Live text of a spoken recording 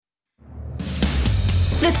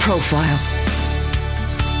The Profile.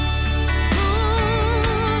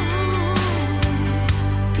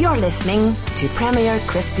 You're listening to Premier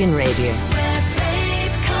Christian Radio.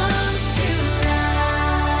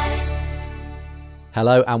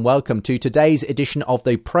 Hello and welcome to today's edition of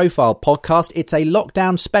the Profile podcast. It's a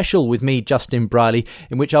lockdown special with me, Justin Brierley,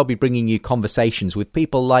 in which I'll be bringing you conversations with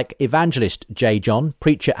people like Evangelist JJohn,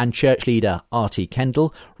 preacher and church leader R.T.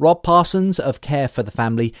 Kendall, Rob Parsons of Care for the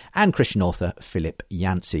Family, and Christian author Philip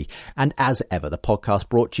Yancey. And as ever, the podcast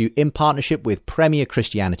brought to you in partnership with Premier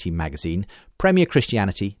Christianity magazine,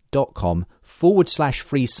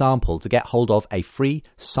 premierchristianity.com/free sample to get hold of a free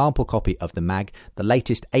sample copy of the mag. The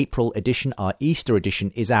latest April edition, our Easter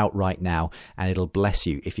edition, is out right now, and it'll bless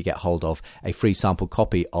you if you get hold of a free sample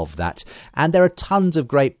copy of that. And there are tons of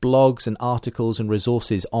great blogs and articles and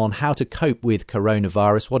resources on how to cope with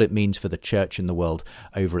coronavirus, what it means for the church and the world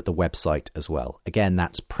over at the website as well. Again,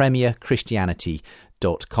 that's premierchristianity.com.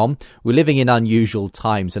 We're living in unusual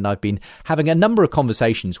times, and I've been having a number of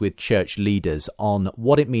conversations with church leaders on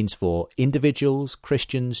what it means for individuals,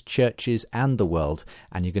 Christians, churches, and the world.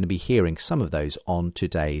 And you're going to be hearing some of those on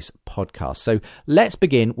today's podcast. So let's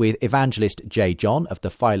begin with Evangelist JJohn of the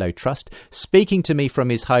Philo Trust. Speaking to me from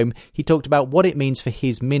his home, he talked about what it means for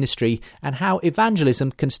his ministry and how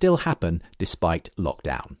evangelism can still happen despite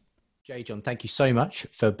lockdown. JJohn, thank you so much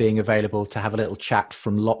for being available to have a little chat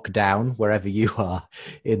from lockdown, wherever you are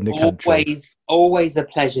in the country. Always a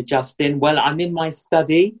pleasure, Justin. Well, I'm in my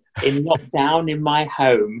study, in lockdown, in my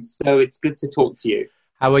home, so it's good to talk to you.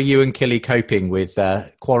 How are you and Killy coping with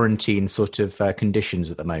quarantine sort of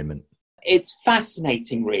conditions at the moment? It's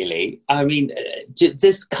fascinating, really. I mean,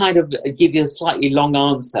 just kind of give you a slightly long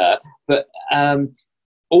answer, but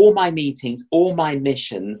all my meetings, all my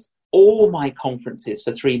missions, all my conferences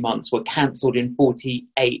for 3 months were cancelled in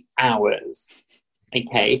 48 hours.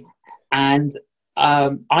 Okay. And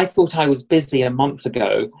I thought I was busy a month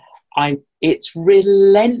ago. It's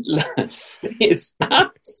relentless. It's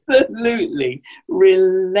absolutely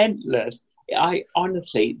relentless.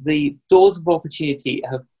 Honestly, the doors of opportunity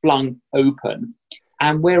have flung open,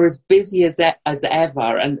 and we're as busy as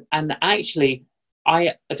ever. And actually,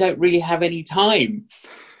 I don't really have any time.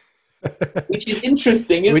 Which is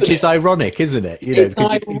interesting, isn't it? Which is ironic, isn't it? You know, it's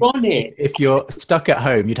ironic. If you're stuck at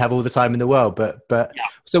home, you'd have all the time in the world. But yeah.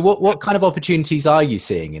 So what kind of opportunities are you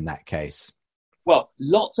seeing in that case? Well,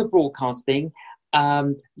 lots of broadcasting,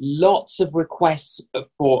 lots of requests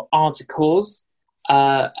for articles.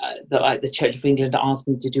 Like the Church of England asked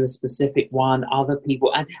me to do a specific one. Other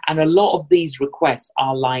people, and a lot of these requests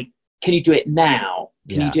are like, "Can you do it now?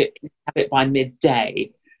 Can you have it by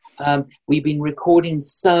midday?" We've been recording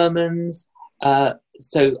sermons,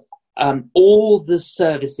 so all the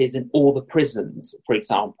services in all the prisons, for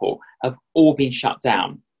example, have all been shut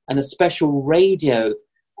down, and a special radio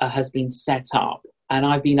has been set up, and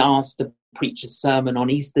I've been asked to preach a sermon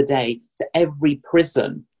on Easter Day to every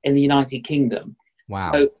prison in the United Kingdom.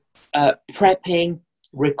 Wow. So prepping,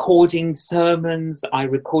 recording sermons. I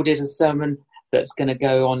recorded a sermon that's going to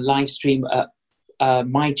go on live stream at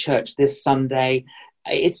my church this Sunday.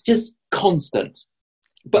 It's just constant,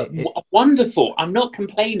 but wonderful. I'm not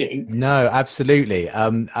complaining. No, absolutely.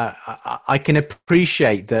 I can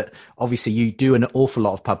appreciate that. Obviously, you do an awful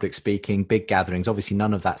lot of public speaking, big gatherings. Obviously,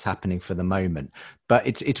 none of that's happening for the moment. But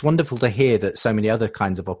it's wonderful to hear that so many other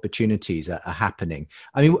kinds of opportunities are happening.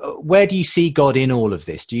 I mean, where do you see God in all of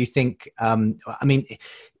this? Do you think?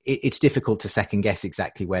 It's difficult to second guess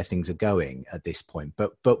exactly where things are going at this point.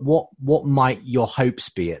 But what might your hopes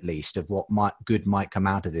be, at least, of what good might come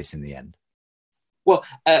out of this in the end? Well,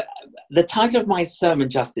 the title of my sermon,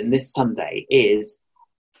 Justin, this Sunday is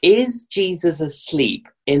Jesus asleep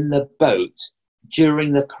in the boat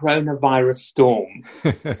during the coronavirus storm?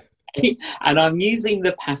 And I'm using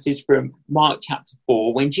the passage from Mark chapter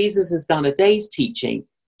 4, when Jesus has done a day's teaching,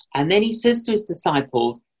 and then he says to his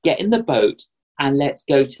disciples, get in the boat and let's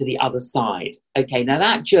go to the other side. Okay, now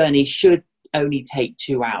that journey should only take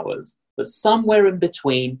 2 hours, but somewhere in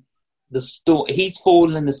between, he's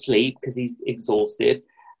fallen asleep because he's exhausted,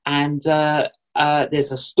 and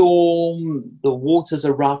there's a storm, the waters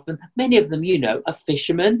are rough, and many of them, are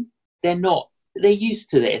fishermen. They're used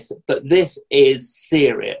to this, but this is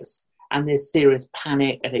serious, and there's serious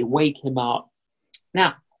panic, and they wake him up.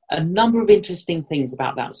 Now, a number of interesting things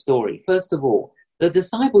about that story. First of all, the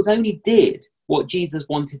disciples only did what Jesus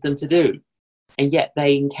wanted them to do, and yet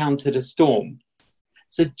they encountered a storm.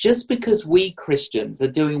 So just because we Christians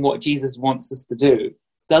are doing what Jesus wants us to do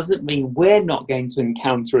doesn't mean we're not going to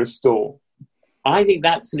encounter a storm. I think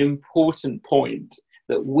that's an important point,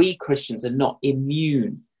 that we Christians are not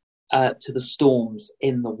immune to the storms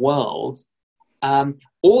in the world.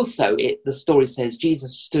 Also, the story says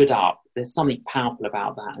Jesus stood up. There's something powerful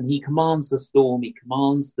about that. And he commands the storm, he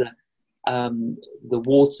commands the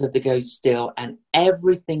water to go still, and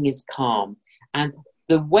everything is calm. And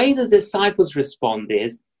the way the disciples respond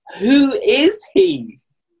is, who is he?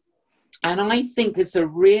 And I think it's a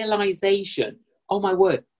realization, oh my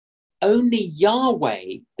word, only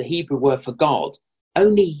Yahweh, the Hebrew word for God,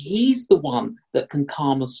 only he's the one that can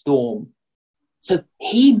calm a storm. So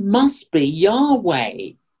he must be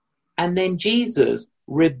Yahweh. And then Jesus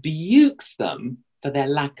rebukes them for their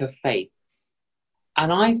lack of faith.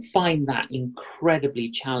 And I find that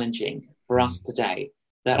incredibly challenging for us today,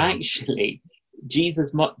 that actually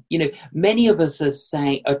Jesus, many of us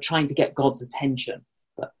are trying to get God's attention,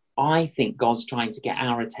 but I think God's trying to get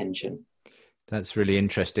our attention. That's really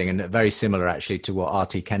interesting, and very similar actually to what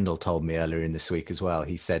R.T. Kendall told me earlier in this week as well.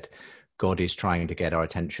 He said, God is trying to get our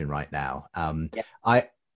attention right now. Yeah.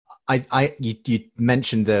 You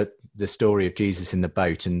mentioned the story of Jesus in the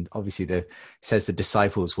boat, and obviously says the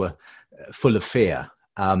disciples were full of fear.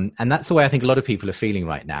 And that's the way I think a lot of people are feeling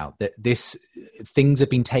right now, that things have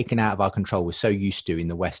been taken out of our control. We're so used to in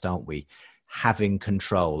the West, aren't we, having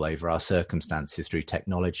control over our circumstances through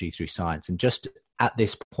technology, through science. And just at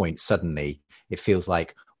this point, suddenly it feels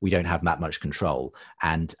like we don't have that much control.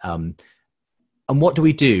 And what do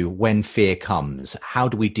we do when fear comes? How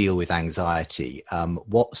do we deal with anxiety?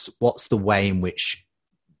 What's the way in which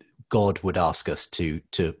God would ask us to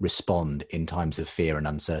respond in times of fear and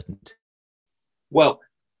uncertainty? Well,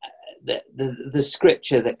 the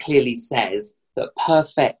scripture that clearly says that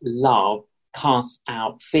perfect love casts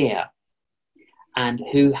out fear. And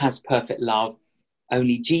who has perfect love?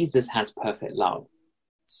 Only Jesus has perfect love.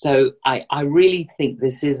 So I really think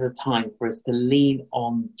this is a time for us to lean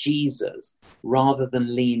on Jesus rather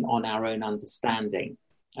than lean on our own understanding.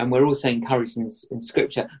 And we're also encouraged in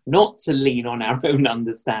scripture not to lean on our own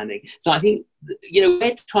understanding. So I think,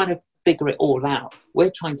 we're trying to figure it all out.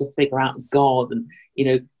 We're trying to figure out God. And,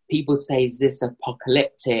 people say, is this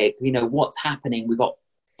apocalyptic? What's happening? We've got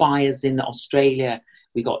fires in Australia.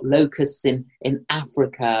 We got locusts in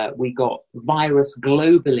Africa. We got virus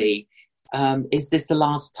globally. Is this the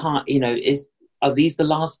last time? Are these the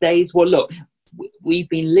last days? Well, look, we've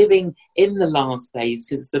been living in the last days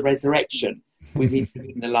since the resurrection. We've been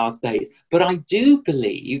living in the last days. But I do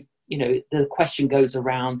believe, the question goes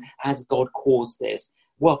around, has God caused this?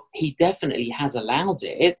 Well, he definitely has allowed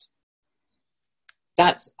it.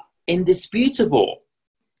 That's indisputable.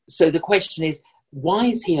 So the question is, why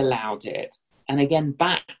has he allowed it? And again,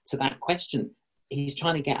 back to that question, he's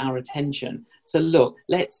trying to get our attention. So look,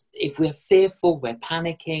 if we're fearful, we're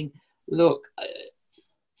panicking, look,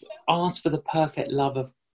 ask for the perfect love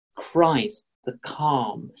of Christ to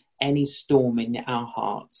calm any storm in our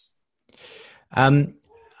hearts.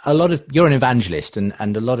 You're an evangelist, and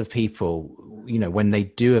a lot of people, when they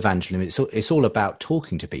do evangelism, it's all about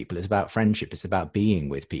talking to people. It's about friendship. It's about being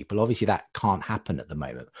with people. Obviously that can't happen at the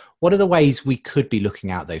moment. What are the ways we could be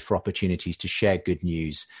looking out though for opportunities to share good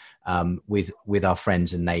news with our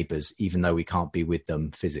friends and neighbours, even though we can't be with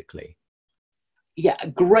them physically? Yeah,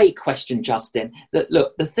 great question, Justin.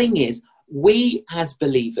 Look, the thing is, we as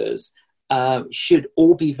believers should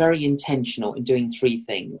all be very intentional in doing three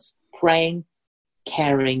things: praying,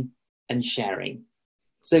 caring, and sharing.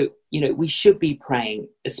 So, we should be praying,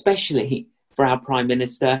 especially for our Prime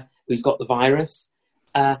Minister who's got the virus,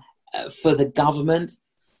 for the government,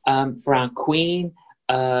 for our Queen,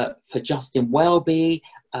 for Justin Welby,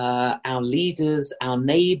 our leaders, our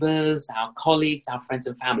neighbours, our colleagues, our friends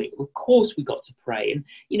and family. Of course, we've got to pray.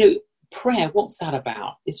 And, prayer, what's that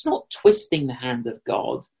about? It's not twisting the hand of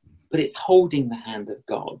God, but it's holding the hand of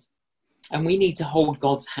God. And we need to hold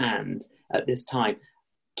God's hand at this time.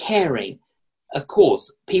 Caring. Of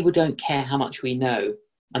course, people don't care how much we know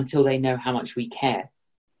until they know how much we care.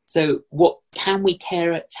 So what can we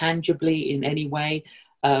care at tangibly in any way?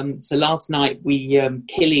 So last night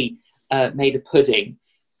Killy made a pudding.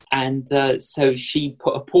 And so she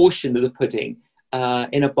put a portion of the pudding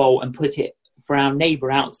in a bowl and put it for our neighbour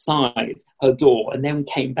outside her door, and then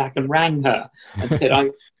came back and rang her and said,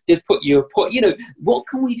 I just put you a pot. What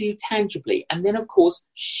can we do tangibly? And then, of course,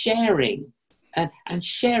 sharing. And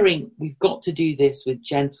sharing, we've got to do this with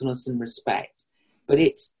gentleness and respect. But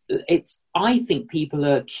I think people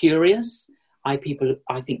are curious. I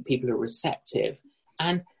think people are receptive.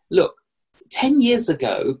 And look, 10 years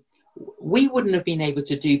ago, we wouldn't have been able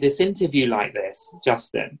to do this interview like this,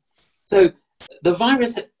 Justin. So the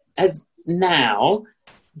virus has now,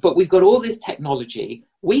 but we've got all this technology.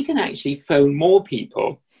 We can actually phone more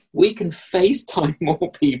people. We can FaceTime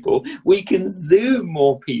more people. We can Zoom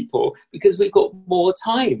more people because we've got more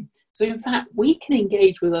time. So in fact, we can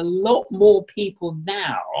engage with a lot more people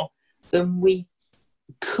now than we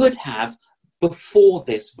could have before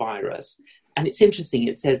this virus. And it's interesting,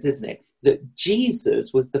 it says, isn't it, that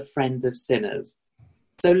Jesus was the friend of sinners.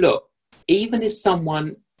 So look, even if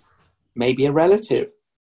someone, maybe a relative,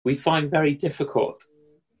 we find very difficult,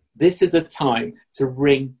 this is a time to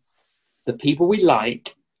ring the people we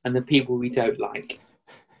like and the people we don't like.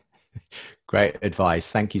 Great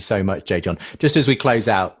advice. Thank you so much, JJohn. Just as we close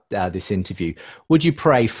out this interview, would you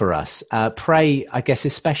pray for us? Pray, I guess,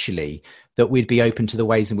 especially that we'd be open to the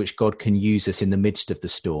ways in which God can use us in the midst of the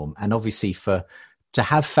storm, and obviously to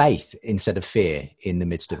have faith instead of fear in the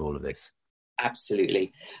midst of all of this.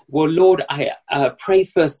 Absolutely. Well, Lord, I pray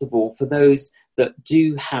first of all for those that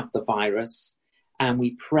do have the virus, and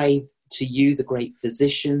we pray to you, the great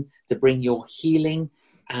physician, to bring your healing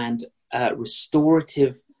and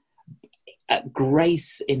restorative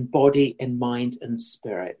grace in body, in mind and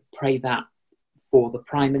spirit. Pray that for the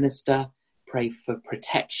Prime Minister, pray for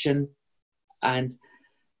protection. And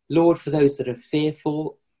Lord, for those that are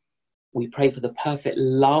fearful, we pray for the perfect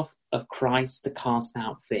love of Christ to cast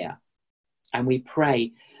out fear. And we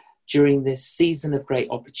pray during this season of great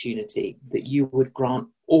opportunity that you would grant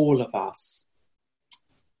all of us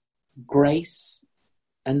grace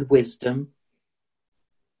and wisdom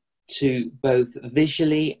to both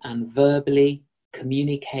visually and verbally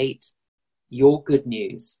communicate your good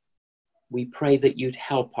news. We pray that you'd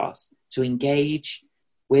help us to engage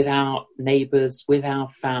with our neighbours, with our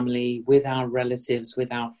family, with our relatives,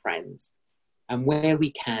 with our friends, and where we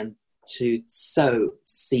can, to sow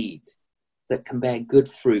seed that can bear good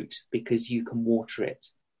fruit because you can water it.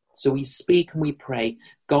 So we speak and we pray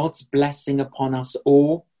God's blessing upon us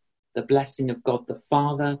all, the blessing of God the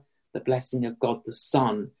Father, the blessing of God the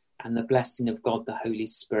Son, and the blessing of God the Holy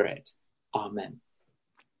Spirit. Amen.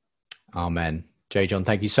 Amen. JJohn,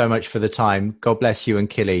 thank you so much for the time. God bless you and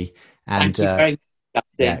Killy. And thank you very much,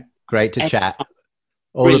 yeah, great to chat.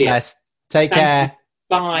 All Brilliant. the best. Take care.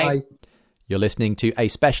 Bye. Bye. You're listening to a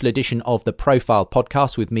special edition of the Profile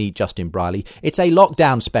podcast with me, Justin Brierley. It's a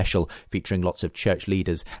lockdown special featuring lots of church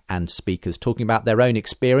leaders and speakers talking about their own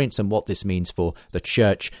experience and what this means for the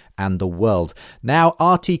church and the world. Now,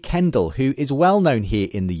 R.T. Kendall, who is well known here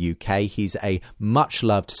in the UK, he's a much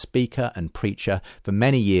loved speaker and preacher. For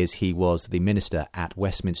many years, he was the minister at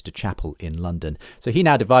Westminster Chapel in London. So he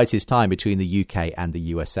now divides his time between the UK and the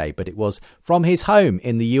USA. But it was from his home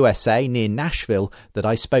in the USA near Nashville that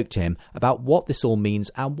I spoke to him about what this all means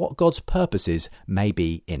and what God's purposes may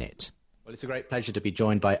be in it. Well, it's a great pleasure to be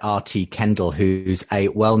joined by R.T. Kendall, who's a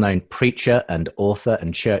well-known preacher and author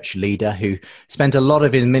and church leader who spent a lot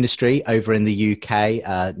of his ministry over in the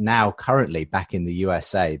UK, now currently back in the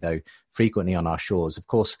USA, though frequently on our shores. Of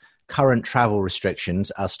course, current travel restrictions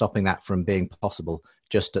are stopping that from being possible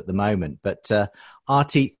just at the moment. But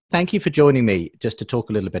R.T., thank you for joining me just to talk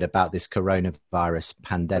a little bit about this coronavirus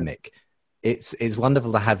pandemic. It's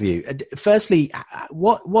wonderful to have you. Firstly,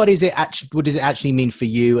 what does it actually mean for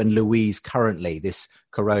you and Louise currently, this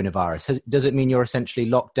coronavirus? Does it mean you're essentially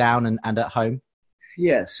locked down and at home?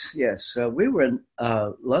 Yes. We were in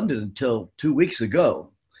London until 2 weeks ago.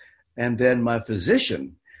 And then my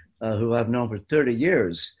physician, who I've known for 30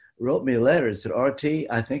 years, wrote me a letter and said, RT,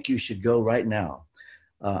 I think you should go right now.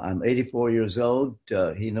 I'm 84 years old.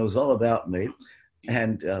 He knows all about me.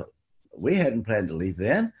 And we hadn't planned to leave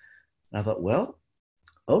then. I thought, well,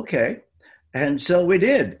 okay. And so we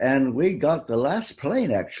did. And we got the last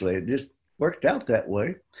plane, actually. It just worked out that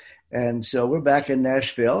way. And so we're back in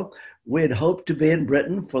Nashville. We had hoped to be in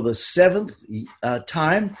Britain for the seventh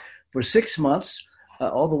time for 6 months,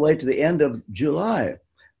 all the way to the end of July.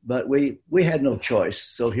 But we had no choice.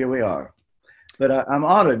 So here we are. But I'm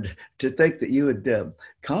honored to think that you would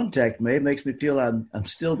contact me. It makes me feel I'm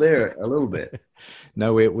still there a little bit.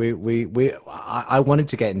 No, I wanted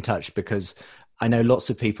to get in touch because I know lots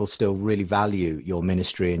of people still really value your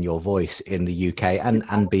ministry and your voice in the UK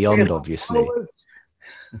and beyond, obviously.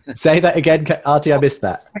 Say that again, Artie, I missed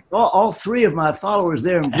that. All three of my followers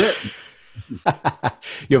there in Britain.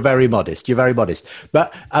 You're very modest.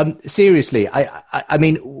 But seriously, I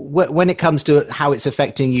mean, when it comes to how it's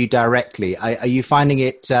affecting you directly, are you finding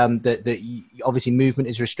it that obviously movement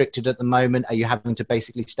is restricted at the moment? Are you having to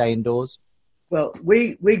basically stay indoors? Well,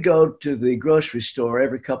 we go to the grocery store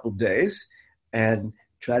every couple of days and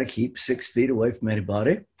try to keep 6 feet away from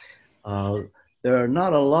anybody. There are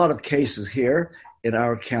not a lot of cases here in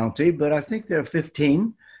our county, but I think there are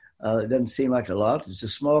 15. It doesn't seem like a lot. It's a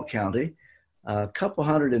small county. A couple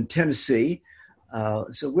hundred in Tennessee.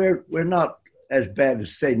 So we're not as bad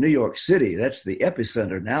as, say, New York City. That's the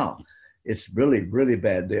epicenter now. It's really, really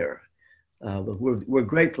bad there. But we're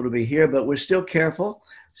grateful to be here, but we're still careful.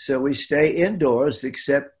 So we stay indoors,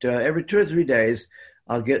 except every 2 or 3 days,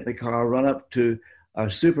 I'll get in the car, run up to our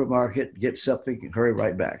supermarket, get something, and hurry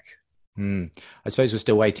right back. I suppose we're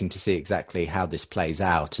still waiting to see exactly how this plays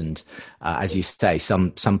out. And as you say,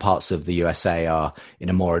 some parts of the USA are in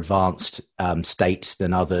a more advanced state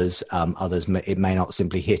than others. Others, it may not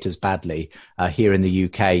simply hit as badly. Here in the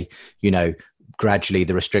UK, gradually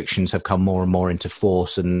the restrictions have come more and more into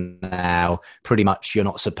force, and now pretty much you're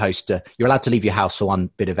allowed to leave your house for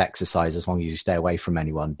one bit of exercise as long as you stay away from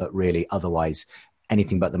anyone, but really otherwise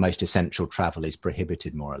anything but the most essential travel is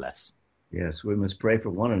prohibited, more or less. Yes, we must pray for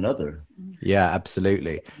one another. Yeah,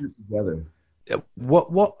 absolutely. Together.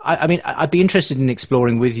 I'd be interested in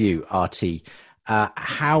exploring with you, RT,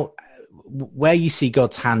 where you see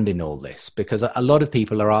God's hand in all this, because a lot of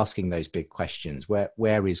people are asking those big questions.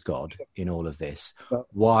 Where is God in all of this?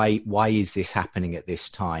 Why is this happening at this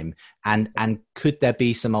time? And could there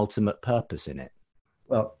be some ultimate purpose in it?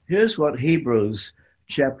 Well, here's what Hebrews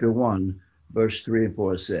chapter 1, verse 3 and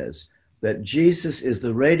 4 says, that Jesus is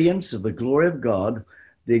the radiance of the glory of God,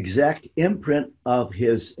 the exact imprint of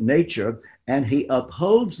his nature, and he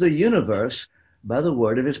upholds the universe by the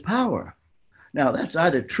word of his power. Now, that's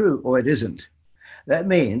either true or it isn't. That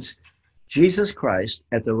means Jesus Christ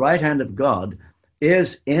at the right hand of God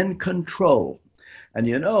is in control. And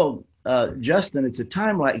Justin, it's a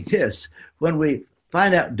time like this when we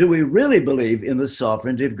find out, do we really believe in the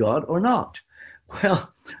sovereignty of God or not?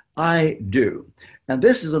 Well, I do. And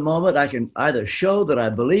this is a moment I can either show that I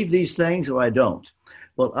believe these things or I don't.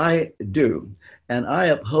 Well, I do. And I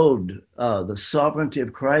uphold the sovereignty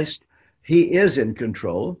of Christ. He is in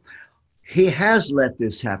control. He has let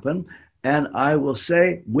this happen, and I will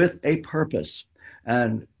say with a purpose.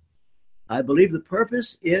 And I believe the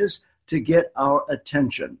purpose is to get our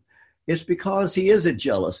attention. It's because he is a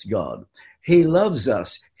jealous God. He loves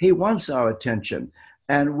us. He wants our attention.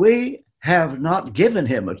 And we have not given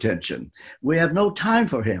him attention. We have no time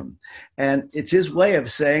for him. And it's his way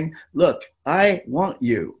of saying, look, I want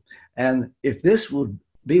you. And if this will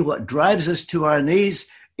be what drives us to our knees,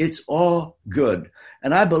 it's all good.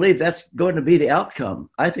 And I believe that's going to be the outcome.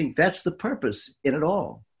 I think that's the purpose in it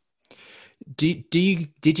all. Did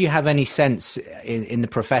you have any sense in the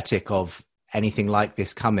prophetic of anything like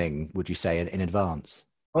this coming, would you say, in advance?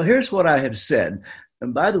 Well, here's what I have said.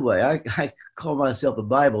 And by the way, I call myself a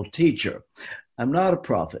Bible teacher. I'm not a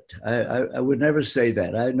prophet. I would never say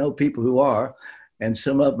that. I know people who are, and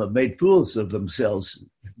some of them have made fools of themselves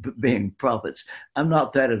being prophets. I'm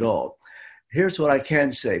not that at all. Here's what I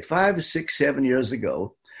can say. 5, 6, 7 years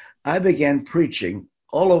ago, I began preaching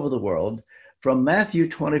all over the world from Matthew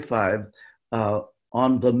 25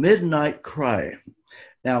 on the midnight cry.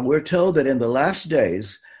 Now, we're told that in the last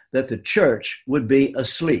days that the church would be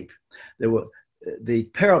asleep. The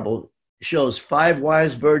parable shows 5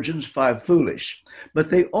 wise virgins, 5 foolish, but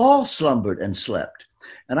they all slumbered and slept.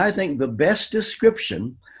 And I think the best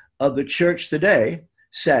description of the church today,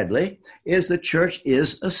 sadly, is the church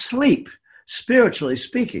is asleep, spiritually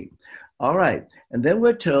speaking. All right. And then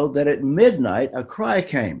we're told that at midnight, a cry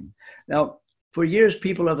came. Now, for years,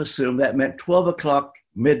 people have assumed that meant 12 o'clock,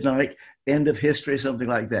 midnight, end of history, something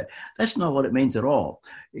like that. That's not what it means at all.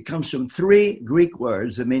 It comes from 3 Greek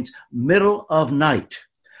words that means middle of night.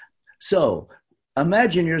 So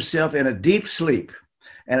imagine yourself in a deep sleep,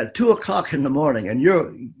 and at 2 o'clock in the morning, and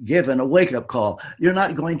you're given a wake-up call. You're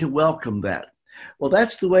not going to welcome that. Well,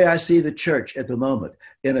 that's the way I see the church at the moment,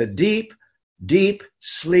 in a deep, deep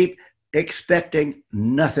sleep, expecting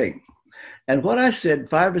nothing. And what I said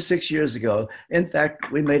 5 or 6 years ago, in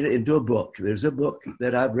fact, we made it into a book. There's a book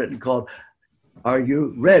that I've written called, Are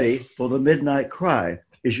You Ready for the Midnight Cry?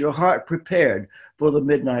 Is your heart prepared for the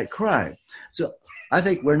midnight cry? So I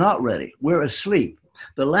think we're not ready. We're asleep.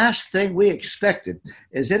 The last thing we expected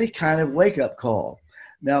is any kind of wake-up call.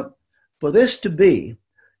 Now, for this to be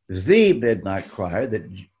the midnight cry that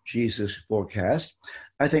Jesus forecast,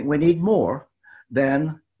 I think we need more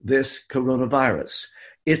than this coronavirus.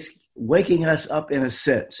 It's waking us up in a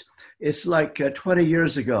sense. It's like 20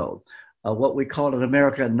 years ago, what we call in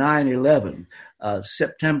America 9/11,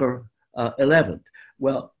 September 11th.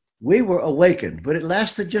 Well, we were awakened, but it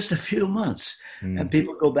lasted just a few months, and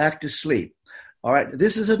people go back to sleep. All right,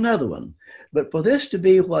 this is another one. But for this to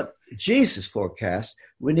be what Jesus forecast,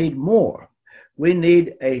 we need more. We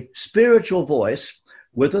need a spiritual voice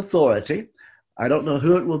with authority. I don't know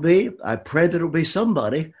who it will be. I pray that it will be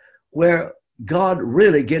somebody where God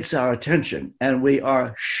really gets our attention and we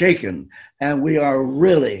are shaken and we are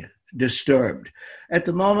really disturbed. At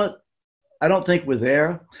the moment, I don't think we're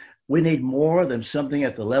there. We need more than something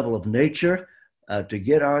at the level of nature. to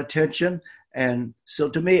get our attention. And so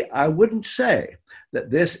to me, I wouldn't say that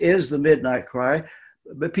this is the midnight cry,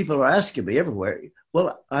 but people are asking me everywhere.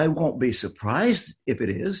 Well, I won't be surprised if it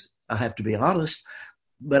is. I have to be honest,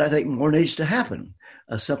 but I think more needs to happen.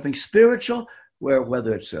 Something spiritual, where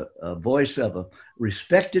whether it's a voice of a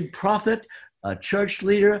respected prophet, a church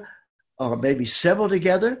leader, or maybe several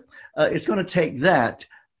together, it's going to take that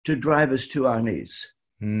to drive us to our knees.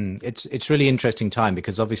 It's really interesting time,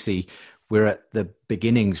 because obviously we're at the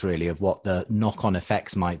beginnings really of what the knock-on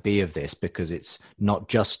effects might be of this, because it's not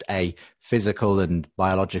just a physical and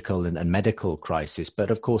biological and medical crisis, but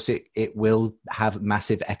of course it will have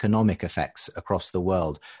massive economic effects across the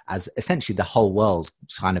world, as essentially the whole world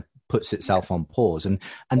kind of puts itself on pause. And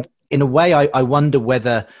in a way, I wonder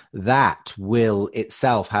whether that will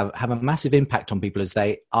itself have a massive impact on people as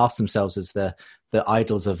they ask themselves, as the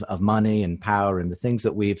idols of money and power and the things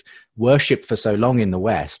that we've worshipped for so long in the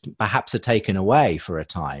West perhaps are taken away for a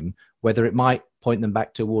time, whether it might point them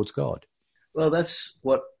back towards God. Well, that's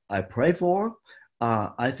what I pray for.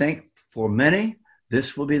 I think for many,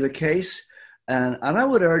 this will be the case. And I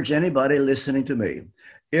would urge anybody listening to me,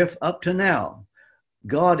 if up to now,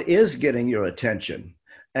 God is getting your attention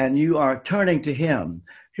and you are turning to him,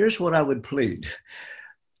 here's what I would plead.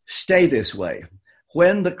 Stay this way.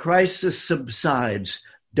 When the crisis subsides,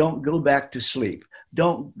 don't go back to sleep.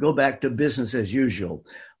 Don't go back to business as usual.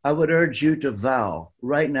 I would urge you to vow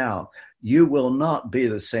right now, you will not be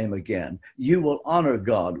the same again. You will honor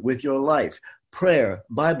God with your life, prayer,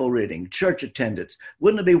 Bible reading, church attendance.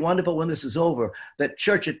 Wouldn't it be wonderful when this is over that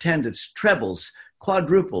church attendance trebles,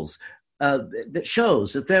 quadruples, that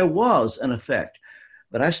shows that there was an effect.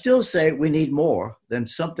 But I still say we need more than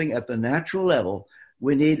something at the natural level.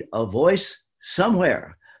 We need a voice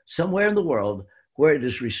somewhere in the world where it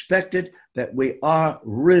is respected, that we are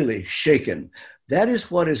really shaken. That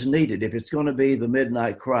is what is needed if it's going to be the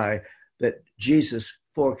midnight cry that Jesus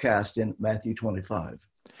forecast in Matthew 25.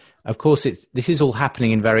 Of course, this is all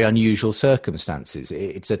happening in very unusual circumstances.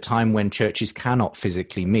 It's a time when churches cannot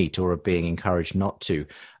physically meet or are being encouraged not to.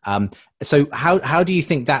 So how do you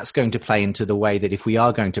think that's going to play into the way that if we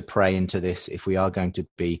are going to pray into this, if we are going to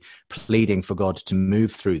be pleading for God to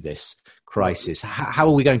move through this crisis, how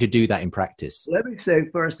are we going to do that in practice? Let me say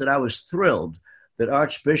first that I was thrilled that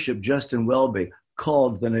Archbishop Justin Welby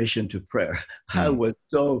called the nation to prayer. I was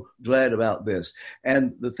so glad about this.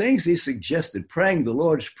 And the things he suggested, praying the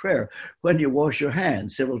Lord's Prayer when you wash your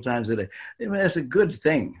hands several times a day, I mean, that's a good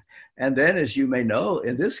thing. And then, as you may know,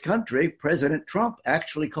 in this country, President Trump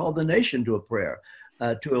actually called the nation to a prayer,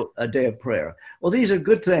 to a day of prayer. Well, these are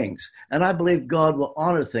good things. And I believe God will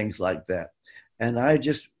honor things like that. And I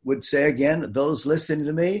just would say again, those listening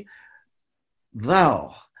to me,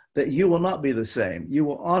 vow that you will not be the same. You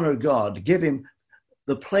will honor God, give him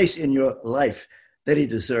the place in your life that he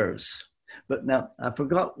deserves. But now I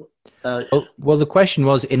forgot. Well, the question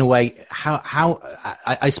was, in a way, how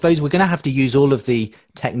I suppose we're going to have to use all of the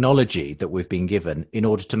technology that we've been given in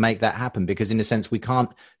order to make that happen, because in a sense, we can't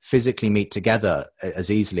physically meet together as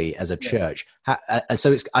easily as a church.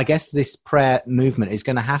 So I guess this prayer movement is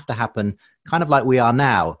going to have to happen kind of like we are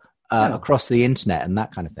now across the internet and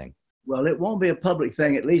that kind of thing. Well, it won't be a public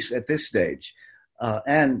thing, at least at this stage.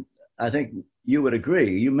 And I think you would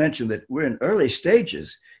agree. You mentioned that we're in early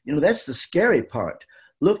stages. You know, that's the scary part.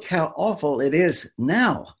 Look how awful it is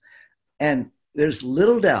now. And there's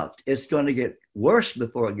little doubt it's going to get worse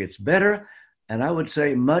before it gets better. And I would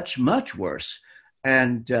say much, much worse.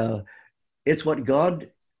 And it's what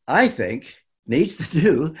God, I think, needs to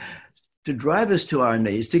do to drive us to our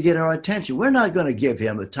knees, to get our attention. We're not going to give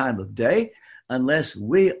him a time of day unless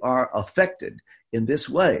we are affected in this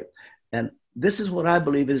way. And this is what I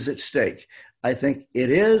believe is at stake. I think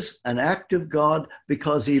it is an act of God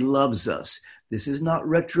because he loves us. This is not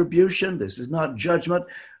retribution. This is not judgment,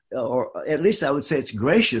 or at least I would say it's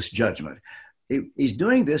gracious judgment. He's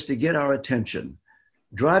doing this to get our attention,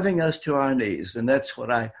 driving us to our knees. And that's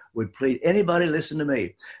what I would plead. Anybody listen to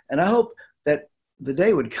me. And I hope that the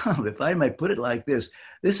day would come, if I may put it like this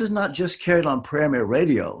is not just carried on Premier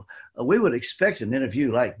Radio. We would expect an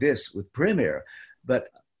interview like this with Premier, but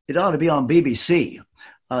it ought to be on BBC.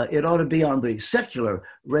 It ought to be on the secular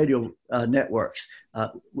radio networks.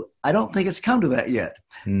 I don't think it's come to that yet.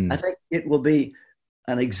 I think it will be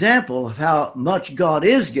an example of how much God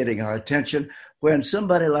is getting our attention when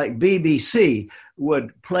somebody like BBC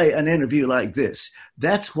would play an interview like this.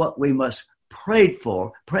 That's what we must pray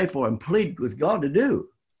for and plead with God to do.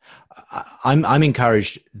 I'm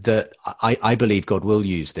encouraged that I believe God will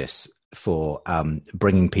use this for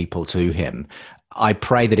bringing people to him. I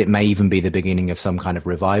pray that it may even be the beginning of some kind of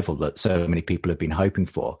revival that so many people have been hoping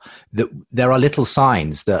for. That there are little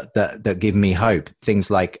signs that give me hope.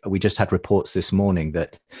 Things like we just had reports this morning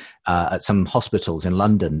that at some hospitals in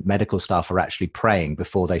London, medical staff are actually praying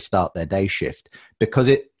before they start their day shift because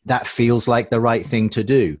that feels like the right thing to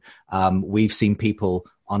do. We've seen people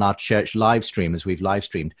on our church live stream, as we've live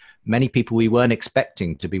streamed, many people we weren't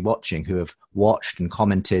expecting to be watching who have watched and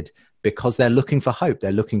commented because they're looking for hope.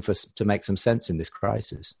 They're looking to make some sense in this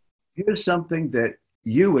crisis. Here's something that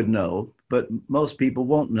you would know, but most people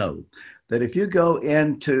won't know, that if you go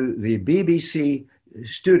into the BBC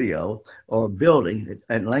studio or building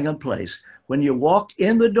at Langham Place, when you walk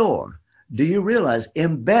in the door, do you realize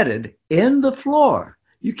embedded in the floor,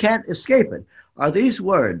 you can't escape it, are these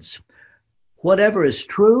words: whatever is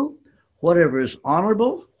true, whatever is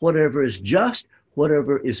honorable, whatever is just,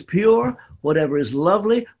 whatever is pure, whatever is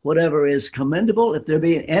lovely, whatever is commendable, if there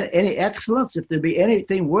be any excellence, if there be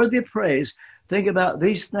anything worthy of praise, think about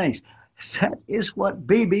these things. That is what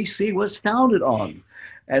BBC was founded on.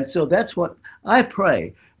 And so that's what I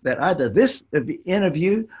pray, that either this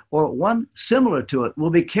interview or one similar to it will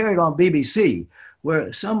be carried on BBC,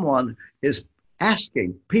 where someone is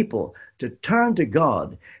asking people to turn to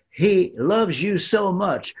God. He loves you so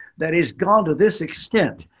much that he's gone to this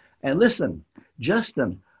extent. And listen,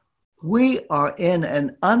 Justin, we are in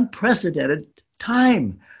an unprecedented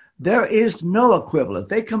time. There is no equivalent.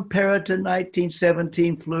 They compare it to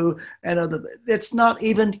 1917 flu and other. It's not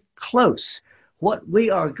even close. What we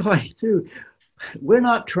are going through, we're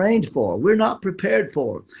not trained for. We're not prepared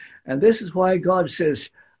for. And this is why God says,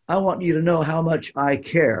 I want you to know how much I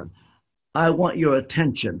care. I want your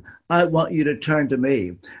attention. I want you to turn to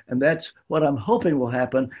me. And that's what I'm hoping will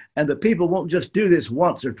happen. And the people won't just do this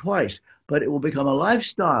once or twice, but it will become a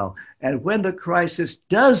lifestyle. And when the crisis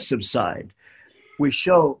does subside, we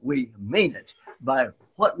show we mean it by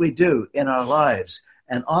what we do in our lives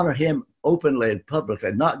and honor him openly and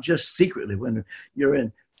publicly, not just secretly when you're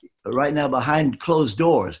in right now behind closed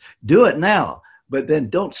doors. Do it now, but then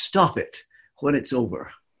don't stop it when it's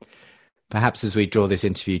over. Perhaps as we draw this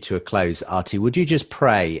interview to a close, Artie, would you just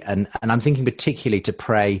pray? And I'm thinking particularly to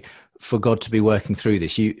pray for God to be working through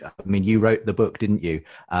this. You wrote the book, didn't you?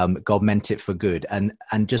 God meant it for good. And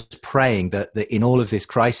just praying that in all of this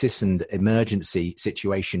crisis and emergency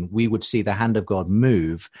situation, we would see the hand of God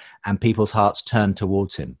move and people's hearts turn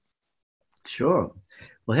towards him. Sure.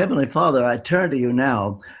 Well, Heavenly Father, I turn to you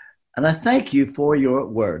now, and I thank you for your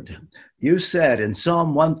word. You said in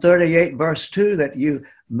Psalm 138, verse 2, that you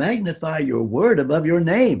magnify your word above your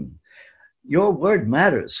name. Your word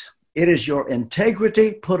matters. It is your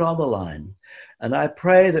integrity put on the line. And I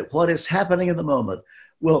pray that what is happening in the moment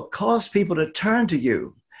will cause people to turn to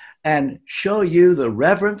you and show you the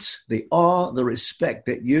reverence, the awe, the respect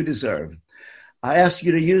that you deserve. I ask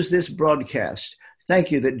you to use this broadcast.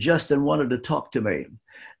 Thank you that Justin wanted to talk to me.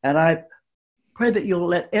 And I pray that you'll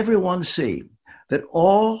let everyone see that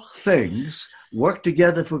all things work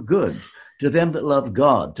together for good to them that love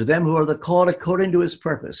God, to them who are the called according to his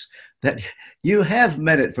purpose, that you have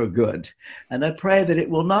meant it for good. And I pray that it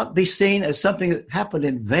will not be seen as something that happened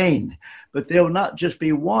in vain, but there will not just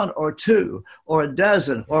be one or two or a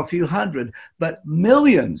dozen or a few hundred, but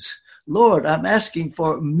millions. Lord, I'm asking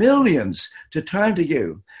for millions to turn to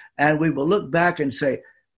you. And we will look back and say,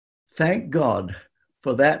 thank God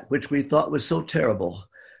for that which we thought was so terrible.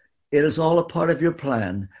 It is all a part of your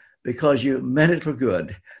plan because you meant it for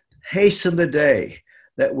good. Hasten the day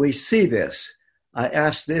that we see this. I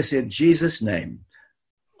ask this in Jesus' name.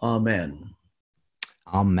 Amen.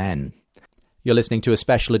 Amen. You're listening to a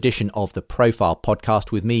special edition of the Profile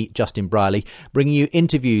podcast with me, Justin Brierley, bringing you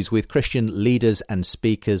interviews with Christian leaders and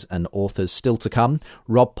speakers and authors still to come.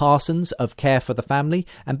 Rob Parsons of Care for the Family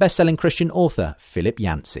and best-selling Christian author Philip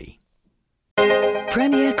Yancey.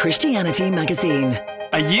 Premier Christianity Magazine.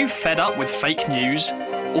 Are you fed up with fake news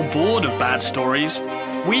or bored of bad stories?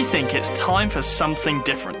 We think it's time for something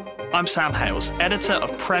different. I'm Sam Hales, editor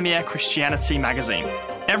of Premier Christianity Magazine.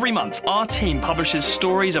 Every month, our team publishes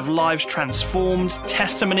stories of lives transformed,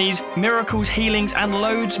 testimonies, miracles, healings, and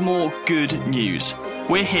loads more good news.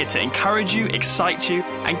 We're here to encourage you, excite you,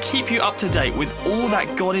 and keep you up to date with all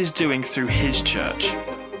that God is doing through his church.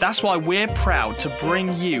 That's why we're proud to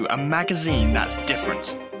bring you a magazine that's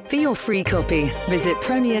different. For your free copy, visit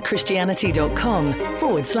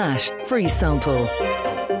premierchristianity.com/free sample.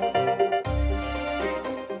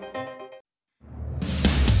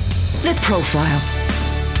 The Profile.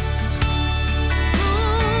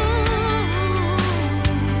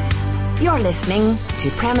 You're listening to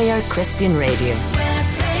Premier Christian Radio. Where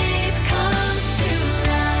faith comes to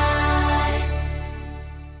life.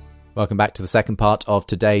 Welcome back to the second part of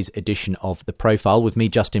today's edition of The Profile with me,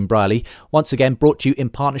 Justin Brierley. Once again, brought to you in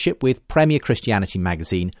partnership with Premier Christianity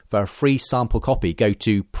magazine. For a free sample copy, go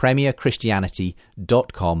to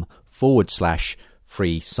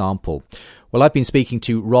premierchristianity.com/free sample. Well, I've been speaking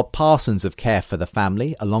to Rob Parsons of Care for the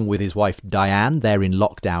Family, along with his wife Diane. They're in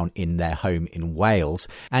lockdown in their home in Wales.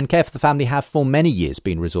 And Care for the Family have for many years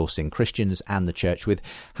been resourcing Christians and the church with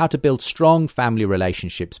how to build strong family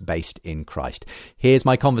relationships based in Christ. Here's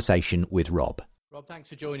my conversation with Rob. Rob, thanks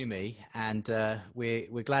for joining me, and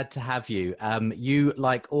we're glad to have you. You,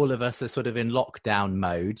 like all of us, are sort of in lockdown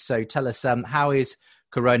mode. So tell us, how is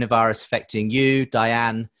coronavirus affecting you,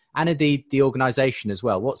 Diane, and indeed the organisation as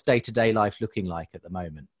well? What's day-to-day life looking like at the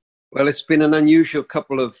moment? Well, it's been an unusual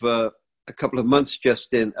couple of months,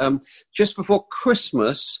 Justin. Just before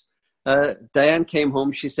Christmas, Diane came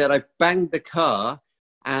home. She said, "I banged the car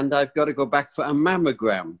and I've got to go back for a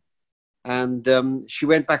mammogram." And she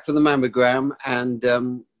went back for the mammogram, and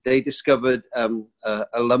they discovered a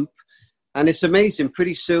lump. And it's amazing.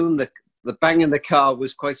 Pretty soon, the bang in the car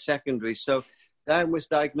was quite secondary. So Diane was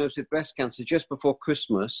diagnosed with breast cancer just before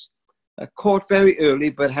Christmas, caught very early,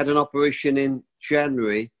 but had an operation in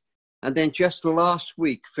January. And then just last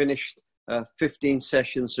week finished 15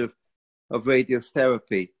 sessions of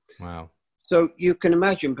radiotherapy. Wow. So you can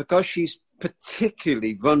imagine, because she's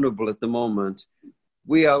particularly vulnerable at the moment,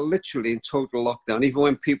 we are literally in total lockdown. Even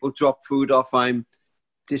when people drop food off, I'm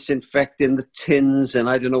disinfecting the tins and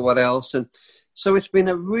I don't know what else. And so it's been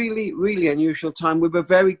a really, really unusual time. We were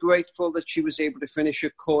very grateful that she was able to finish a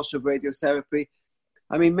course of radiotherapy.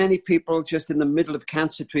 I mean, many people just in the middle of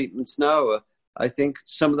cancer treatments now, I think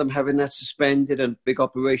some of them having that suspended and big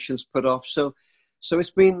operations put off. So it's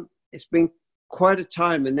been quite a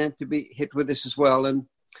time, and then to be hit with this as well. And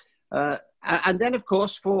then, of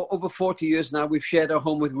course, for over 40 years now, we've shared our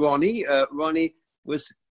home with Ronnie. Ronnie was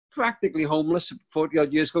practically homeless 40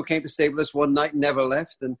 odd years ago, came to stay with us one night, never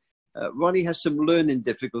left. And Ronnie has some learning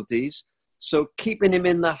difficulties, so keeping him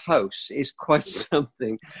in the house is quite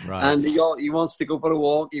something. Right. And he wants to go for a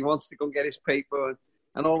walk, he wants to go and get his paper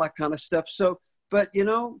and all that kind of stuff. So, but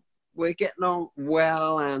we're getting on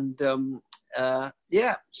well, and but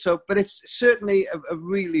it's certainly a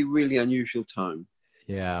really, really unusual time.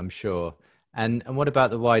 Yeah, I'm sure. And what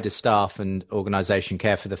about the wider staff and organisation,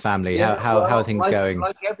 Care for the Family? How are things going?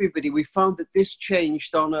 Like everybody, we found that this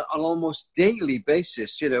changed on an almost daily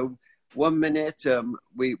basis. 1 minute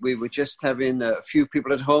we were just having a few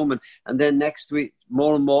people at home, and then next week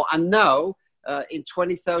more and more. And now in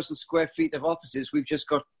 20,000 square feet of offices, we've just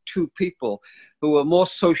got 2 people who are more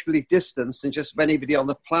socially distanced than just anybody on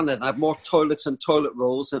the planet, and have more toilets and toilet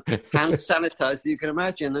rolls and hand sanitizer than you can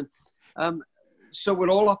imagine. And so we're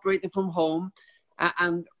all operating from home.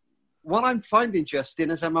 And what I'm finding,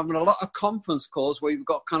 Justin, is I'm having a lot of conference calls where you've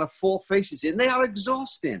got kind of 4 faces in. They are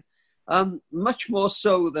exhausting, much more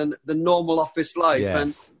so than the normal office life.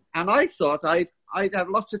 Yes. And I thought I'd have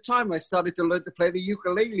lots of time. I started to learn to play the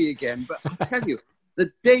ukulele again. But I tell you,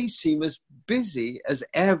 the days seem as busy as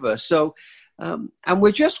ever. So, and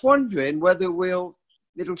we're just wondering whether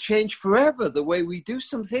it'll change forever the way we do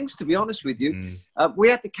some things, to be honest with you. We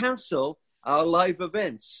had to cancel our live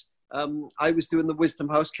events. I was doing the Wisdom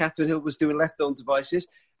House, Catherine Hill was doing Left On Devices,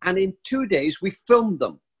 and in 2 days we filmed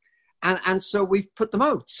them, and so we've put them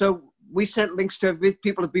out. So we sent links to everybody.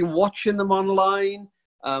 People have been watching them online,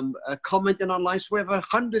 commenting online. So we have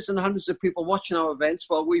hundreds and hundreds of people watching our events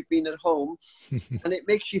while we've been at home, and it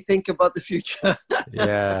makes you think about the future.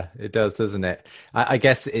 Yeah, it does, doesn't it? I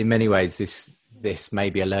guess in many ways this may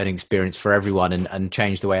be a learning experience for everyone, and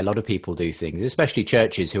change the way a lot of people do things, especially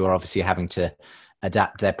churches who are obviously having to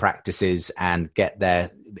adapt their practices and get their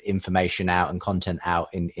information out and content out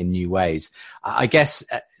in new ways. I guess,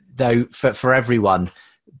 though, for everyone,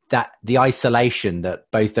 that the isolation that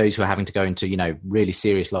both those who are having to go into, really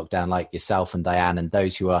serious lockdown like yourself and Diane, and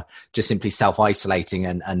those who are just simply self-isolating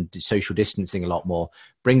and social distancing a lot more,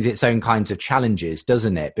 brings its own kinds of challenges,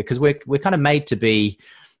 doesn't it? Because we're kind of made to be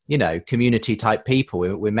community type people.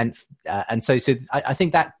 We're meant, and so I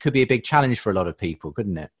think that could be a big challenge for a lot of people,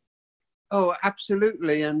 couldn't it? Oh,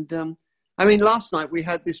 absolutely. And I mean, last night we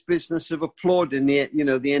had this business of applauding the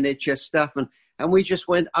NHS staff, and we just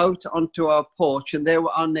went out onto our porch, and there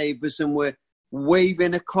were our neighbours, and we're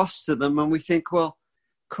waving across to them, and we think, well,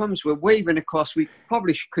 crumbs, we're waving across. We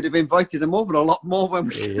probably could have invited them over a lot more when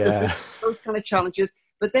we those kind of challenges.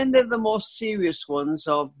 But then there are the more serious ones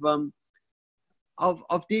of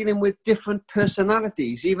dealing with different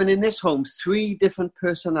personalities. Even in this home, 3 different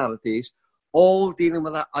personalities, all dealing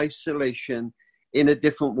with that isolation in a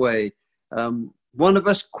different way. one of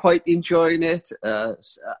us quite enjoying it,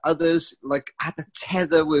 others like at the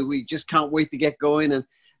tether where we just can't wait to get going. And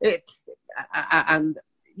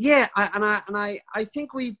I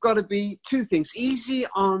think we've got to be two things: easy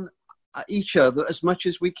on each other as much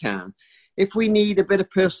as we can. If we need a bit of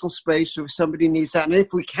personal space, or if somebody needs that, and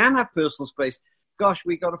if we can have personal space, gosh,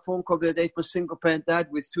 we got a phone call the other day from a single parent dad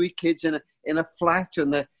with 3 kids in a flat,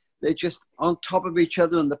 and they're just on top of each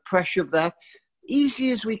other and the pressure of that.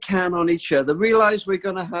 Easy as we can on each other. Realize we're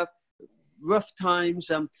going to have rough times.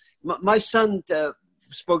 My son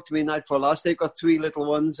spoke to me night before last. They've got 3 little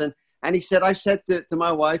ones, and he said, I said to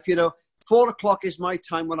my wife, 4 o'clock is my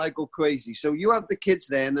time when I go crazy. So you have the kids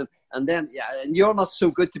then, and then, and you're not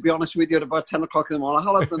so good, to be honest with you, at about 10 o'clock in the morning.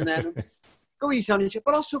 I'll have them then. Go easy on each other,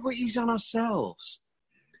 but also go easy on ourselves.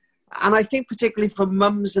 And I think particularly for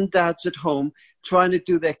mums and dads at home, trying to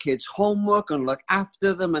do their kids' homework and look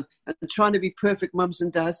after them and trying to be perfect mums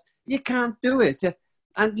and dads, you can't do it.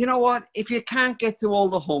 And you know what? If you can't get through all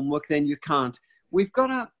the homework, then you can't. We've got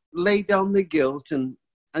to lay down the guilt and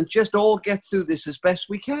just all get through this as best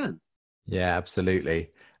we can. Yeah,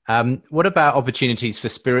 absolutely. What about opportunities for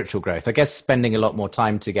spiritual growth? I guess spending a lot more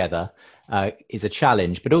time together is a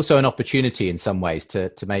challenge, but also an opportunity in some ways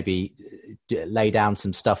to maybe lay down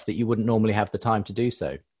some stuff that you wouldn't normally have the time to do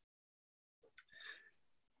so.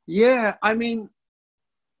 Yeah, I mean,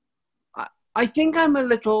 I think I'm a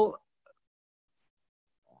little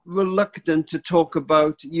reluctant to talk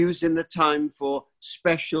about using the time for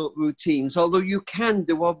special routines, although you can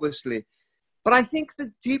do, obviously. But I think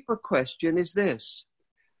the deeper question is this.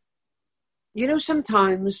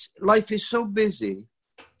 Sometimes life is so busy,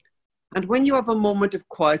 and when you have a moment of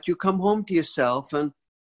quiet, you come home to yourself, and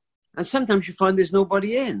sometimes you find there's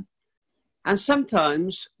nobody in. And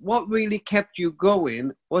sometimes what really kept you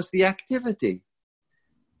going was the activity.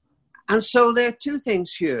 And so there are 2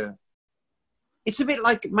 things here. It's a bit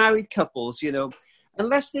like married couples,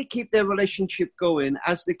 unless they keep their relationship going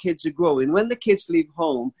as the kids are growing. When the kids leave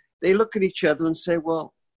home, they look at each other and say,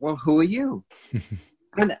 well, who are you?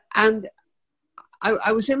 and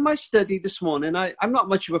I was in my study this morning. I'm not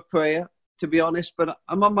much of a prayer, to be honest, but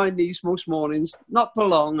I'm on my knees most mornings, not for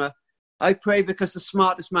long. I pray because the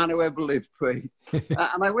smartest man who ever lived prayed.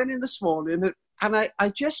 And I went in this morning, and I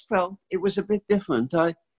just felt it was a bit different.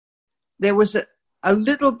 There was a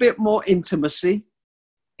little bit more intimacy.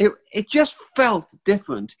 It just felt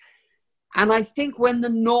different. And I think when the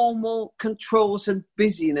normal controls and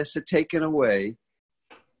busyness are taken away,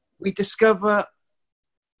 we discover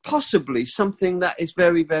possibly something that is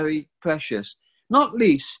very, very precious. Not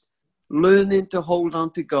least, learning to hold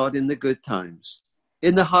on to God in the good times,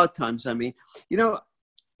 in the hard times, I mean.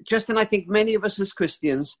 Justin, I think many of us as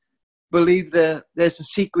Christians believe there's a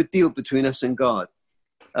secret deal between us and God.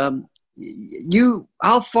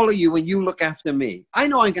 I'll follow you when you look after me. I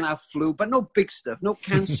know I'm going to have flu, but no big stuff, no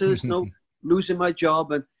cancers, no losing my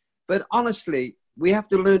job. But honestly, we have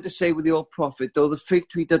to learn to say with the old prophet, though the fig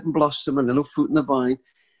tree doesn't blossom and there's no fruit in the vine.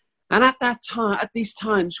 And at these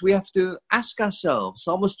times, we have to ask ourselves,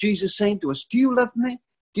 almost Jesus saying to us, do you love me?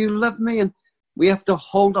 Do you love me? And we have to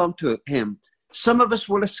hold on to him. Some of us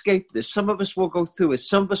will escape this. Some of us will go through it.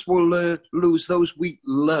 Some of us will lose those we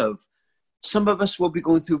love. Some of us will be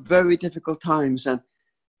going through very difficult times. And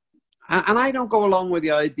I don't go along with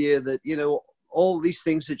the idea that, all these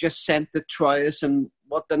things are just sent to try us, and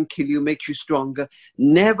what doesn't kill you makes you stronger.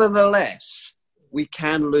 Nevertheless, we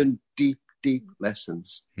can learn deep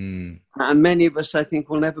lessons. And many of us, I think,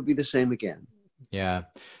 will never be the same again. Yeah.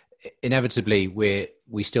 Inevitably,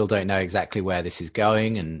 we still don't know exactly where this is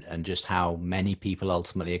going and just how many people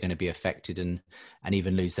ultimately are going to be affected and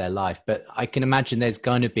even lose their life. But I can imagine there's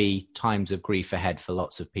going to be times of grief ahead for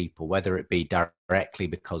lots of people, whether it be directly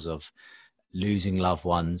because of losing loved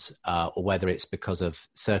ones or whether it's because of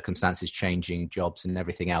circumstances changing, jobs and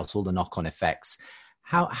everything else, all the knock-on effects.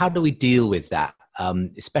 How do we deal with that?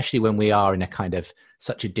 Especially when we are in a kind of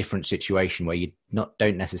such a different situation where you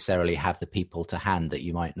don't necessarily have the people to hand that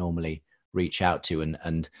you might normally reach out to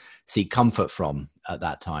and seek comfort from at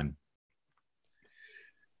that time.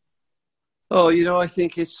 Oh, I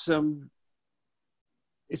think it's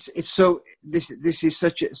so this is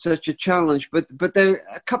such a challenge, but there are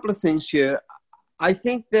a couple of things here. I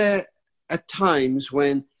think there are times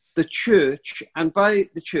when the church, and by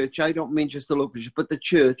the church I don't mean just the local church, but the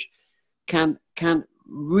church can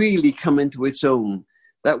really come into its own,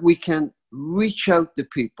 that we can reach out to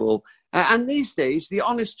people. And these days, the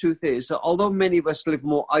honest truth is that although many of us live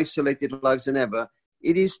more isolated lives than ever,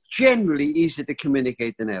 it is generally easier to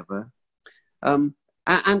communicate than ever. And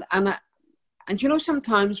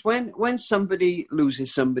sometimes when somebody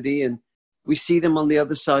loses somebody and we see them on the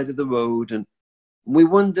other side of the road and We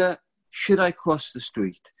wonder, should I cross the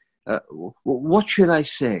street? What should I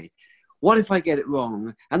say? What if I get it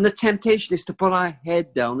wrong? And the temptation is to put our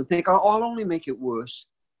head down and think, oh, I'll only make it worse.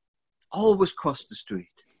 Always cross the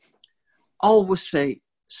street. Always say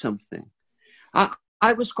something.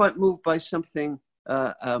 I was quite moved by something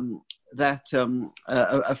that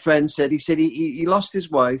a friend said. He said he lost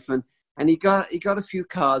his wife and he got a few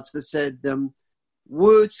cards that said,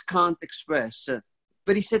 words can't express,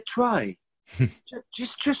 but he said, try.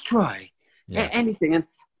 just try. Anything.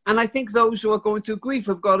 And I think those who are going through grief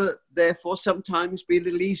have got to, therefore, sometimes be a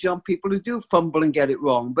little easy on people who do fumble and get it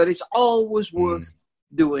wrong. But it's always worth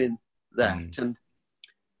doing that.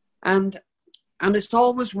 And it's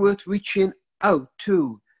always worth reaching out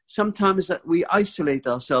too. Sometimes that we isolate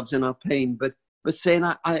ourselves in our pain, but saying,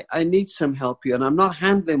 I need some help here, and I'm not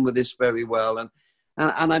handling with this very well. And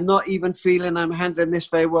I'm not even feeling I'm handling this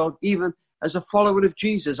very well. Even as a follower of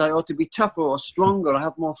Jesus, I ought to be tougher or stronger or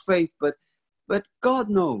have more faith. But God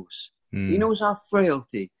knows. He knows our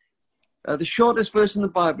frailty. The shortest verse in the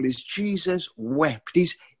Bible is Jesus wept.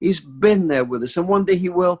 He's been there with us. And one day he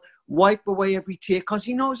will wipe away every tear because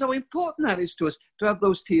he knows how important that is to us to have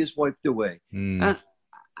those tears wiped away. And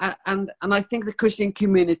I think the Christian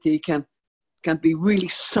community can be really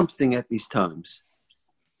something at these times.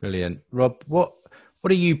 Brilliant. Rob, what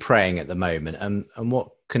are you praying at the moment? And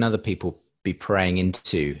what can other people be praying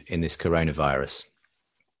into in this coronavirus?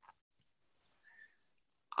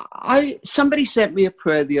 Somebody sent me a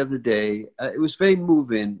prayer the other day. It was very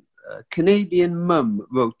moving. A Canadian mum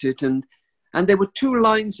wrote it, and there were 2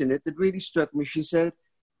 lines in it that really struck me. She said,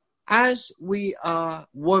 as we are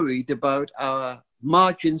worried about our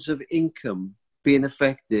margins of income being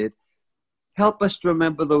affected, help us to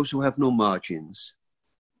remember those who have no margins.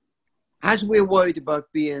 As we're worried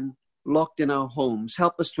about being locked in our homes,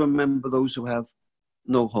 help us to remember those who have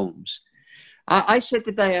no homes. I said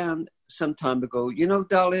to Diane some time ago,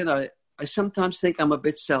 darling, I sometimes think I'm a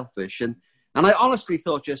bit selfish. And I honestly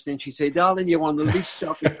thought just then, she said, darling, you're one of the least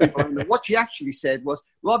selfish people I know. What she actually said was,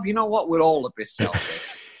 Rob, you know what? We're all a bit selfish.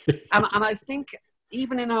 and I think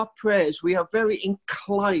even in our prayers, we are very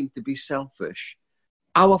inclined to be selfish.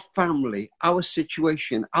 Our family, our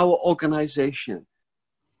situation, our organization.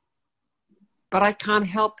 But I can't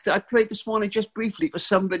help that. I prayed this morning just briefly for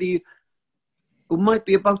somebody who might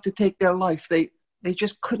be about to take their life. They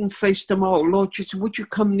just couldn't face tomorrow. Lord, would you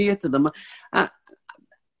come near to them? I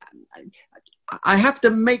have to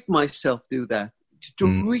make myself do that,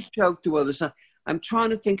 to reach out to others. I'm trying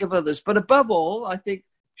to think of others. But above all, I think,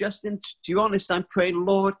 Justin, to be honest, I'm praying,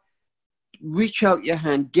 Lord, reach out your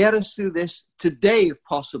hand. Get us through this today, if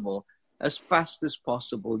possible, as fast as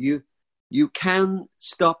possible. You can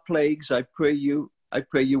stop plagues. I pray you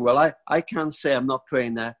will. I can't say I'm not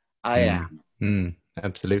praying that. I am.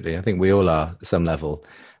 Absolutely. I think we all are at some level.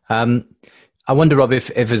 I wonder, Rob, if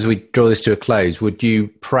as we draw this to a close, would you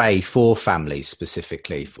pray for families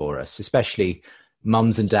specifically for us, especially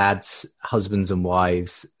mums and dads, husbands and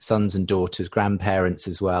wives, sons and daughters, grandparents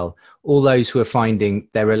as well, all those who are finding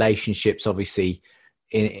their relationships obviously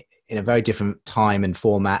in a very different time and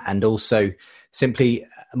format, and also simply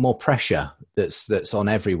more pressure that's on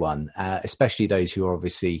everyone, especially those who are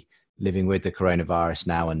obviously living with the coronavirus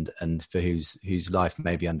now and for whose life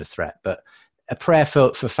may be under threat. But a prayer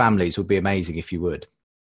for families would be amazing if you would.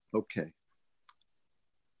 Okay.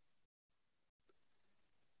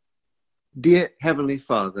 Dear Heavenly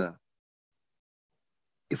Father,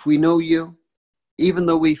 if we know you, even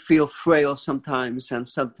though we feel frail sometimes and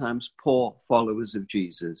sometimes poor followers of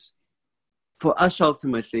Jesus, for us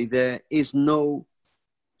ultimately there is no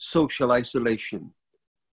social isolation.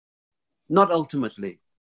 Not ultimately,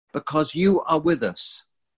 because you are with us.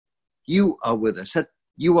 You are with us.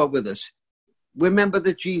 You are with us. Remember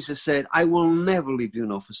that Jesus said, I will never leave you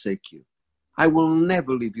nor forsake you. I will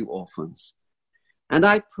never leave you orphans. And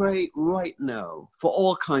I pray right now for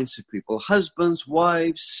all kinds of people, husbands,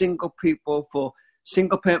 wives, single people, for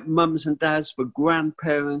single parent mums and dads, for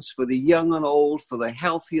grandparents, for the young and old, for the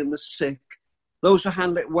healthy and the sick, those who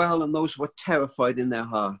handle it well and those who are terrified in their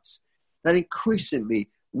hearts, that increasingly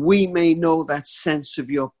we may know that sense of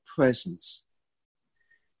your presence.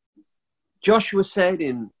 Joshua said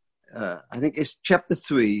in, I think it's chapter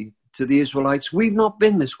 3, to the Israelites, we've not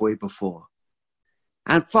been this way before.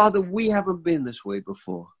 And Father, we haven't been this way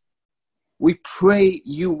before. We pray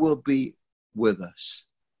you will be with us.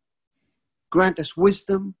 Grant us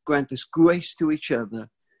wisdom, grant us grace to each other.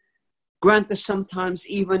 Grant us sometimes,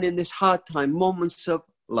 even in this hard time, moments of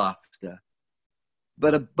laughter.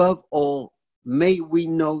 But above all, may we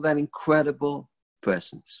know that incredible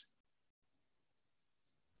presence.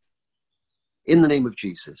 In the name of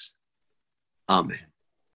Jesus. Amen.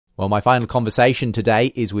 Well, my final conversation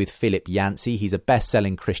today is with Philip Yancey. He's a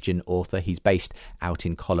best-selling Christian author. He's based out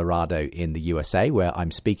in Colorado in the USA, where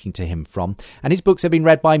I'm speaking to him from. And his books have been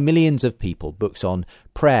read by millions of people, books on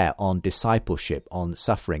prayer, on discipleship, on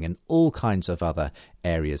suffering, and all kinds of other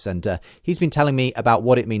areas. And he's been telling me about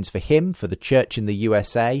what it means for him, for the church in the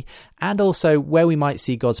USA, and also where we might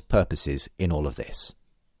see God's purposes in all of this.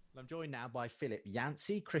 I'm joined now by Philip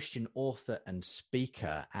Yancey, Christian author and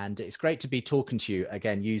speaker, and it's great to be talking to you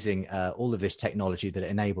again using all of this technology that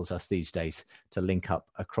enables us these days to link up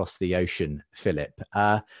across the ocean. Philip,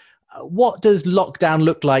 what does lockdown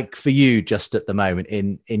look like for you just at the moment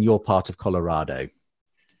in your part of Colorado?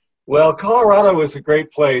 Well, Colorado is a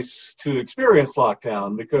great place to experience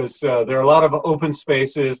lockdown because there are a lot of open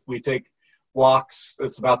spaces. We take walks.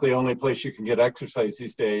 It's about the only place you can get exercise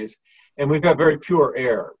these days. And we've got very pure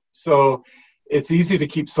air. So it's easy to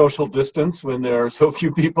keep social distance when there are so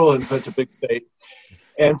few people in such a big state.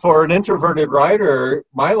 And for an introverted writer,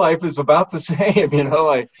 my life is about the same. You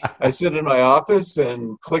know, I sit in my office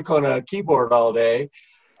and click on a keyboard all day.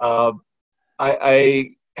 I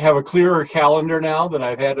have a clearer calendar now than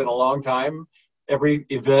I've had in a long time. Every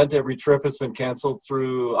event, every trip has been canceled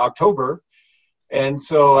through October. And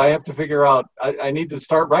so I have to figure out, I need to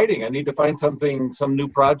start writing. I need to find some new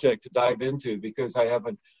project to dive into because I have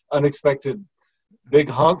an unexpected big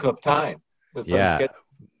hunk of time. Yeah.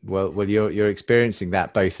 Well, you're experiencing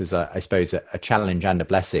that both as I suppose a challenge and a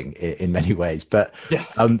blessing in many ways. But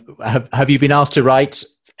yes. Have you been asked to write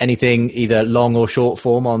anything either long or short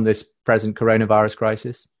form on this present coronavirus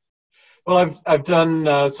crisis? Well, I've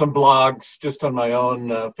done some blogs just on my own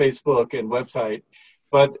Facebook and website.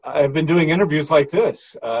 But I've been doing interviews like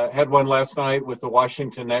this. Had one last night with the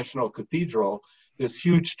Washington National Cathedral, this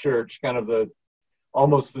huge church, kind of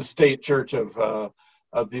almost the state church of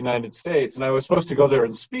the United States. And I was supposed to go there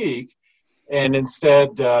and speak, and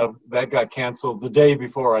instead that got canceled the day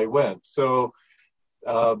before I went. So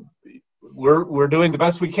we're doing the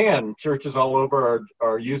best we can. Churches all over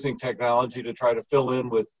are using technology to try to fill in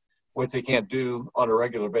with what they can't do on a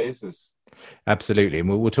regular basis. Absolutely. And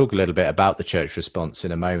we'll talk a little bit about the church response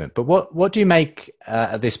in a moment. But what do you make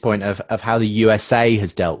at this point of how the USA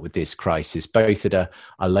has dealt with this crisis, both at a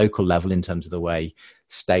local level in terms of the way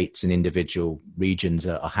states and individual regions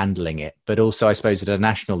are handling it, but also, I suppose, at a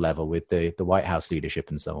national level with the White House leadership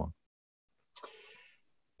and so on?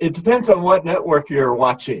 It depends on what network you're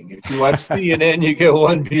watching. If you watch CNN, you get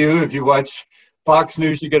one view. If you watch Fox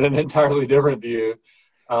News, you get an entirely different view.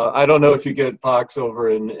 I don't know if you get Fox over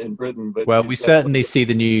in Britain, but well, we certainly see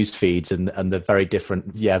the news feeds and the very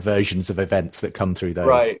different versions of events that come through those.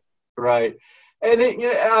 Right, and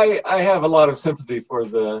I have a lot of sympathy for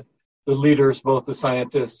the leaders, both the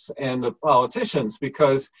scientists and the politicians,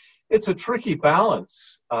 because it's a tricky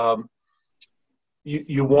balance.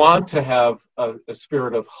 You want to have a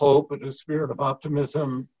spirit of hope and a spirit of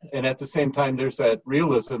optimism, and at the same time, there's that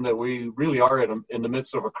realism that we really are in the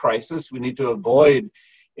midst of a crisis. We need to avoid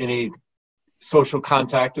any social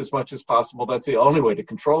contact as much as possible. That's the only way to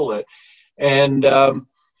control it. And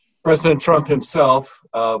President Trump himself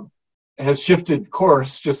has shifted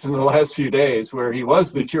course just in the last few days, where he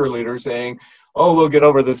was the cheerleader saying, "Oh, we'll get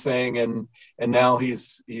over this thing," and now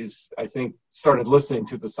he's I think started listening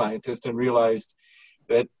to the scientists and realized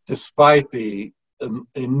that despite the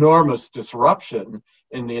enormous disruption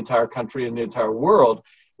in the entire country and the entire world,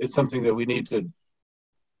 it's something that we need to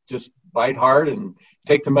just bite hard and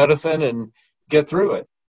take the medicine and get through it.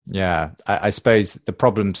 Yeah, I suppose the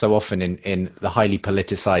problem so often in the highly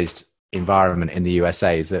politicized environment in the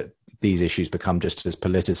USA is that these issues become just as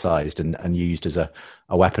politicized and used as a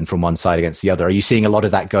weapon from one side against the other. Are you seeing a lot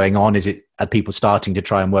of that going on? Are people starting to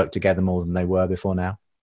try and work together more than they were before now?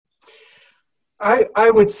 I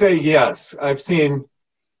would say yes. I've seen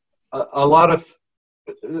a lot of,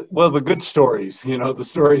 the good stories, the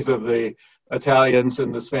stories of the Italians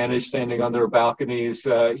and the Spanish standing on their balconies.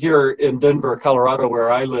 Here in Denver, Colorado,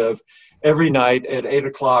 where I live, every night at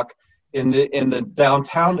 8:00 in the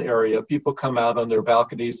downtown area, people come out on their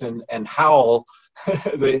balconies and howl.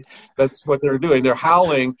 That's what they're doing. They're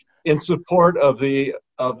howling in support of the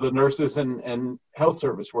nurses and health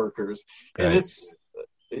service workers. Right. And it's,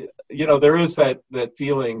 there is that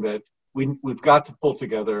feeling that we've got to pull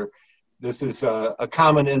together. This is a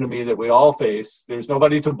common enemy that we all face. There's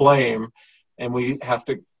nobody to blame, and we have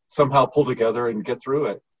to somehow pull together and get through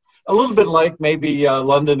it. A little bit like maybe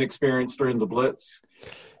London experienced during the Blitz.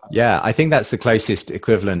 Yeah, I think that's the closest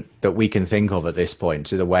equivalent that we can think of at this point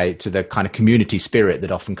to the kind of community spirit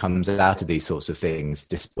that often comes out of these sorts of things,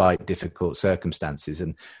 despite difficult circumstances.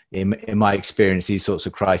 And in my experience, these sorts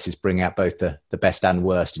of crises bring out both the best and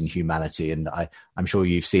worst in humanity. And I'm sure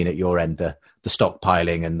you've seen at your end the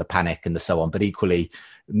stockpiling and the panic and the so on, but equally,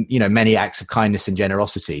 many acts of kindness and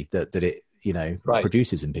generosity that it Right.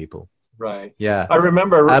 produces in people. Right. Yeah. I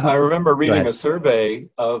remember reading a survey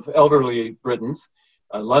of elderly Britons,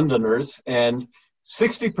 Londoners, and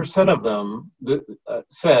 60% of them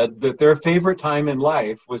said that their favorite time in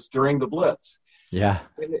life was during the Blitz. Yeah.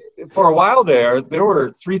 For a while there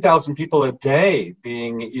were 3,000 people a day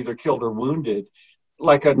being either killed or wounded,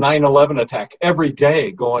 like a 9/11 attack every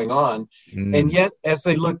day going on. And yet, as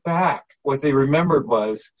they look back, what they remembered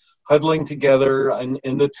was huddling together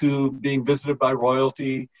in the tube, being visited by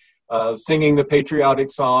royalty, singing the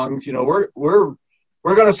patriotic songs.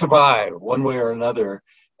 We're going to survive one way or another.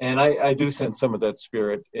 And I do sense some of that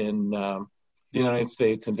spirit in the United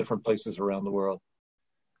States and different places around the world.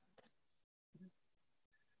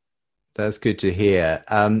 That's good to hear.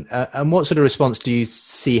 And what sort of response do you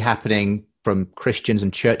see happening from Christians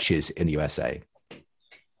and churches in the USA?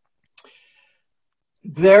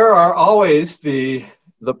 There are always the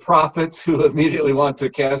prophets who immediately want to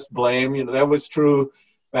cast blame. That was true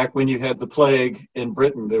back when you had the plague in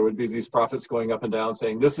Britain. There would be these prophets going up and down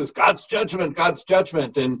saying, this is God's judgment, God's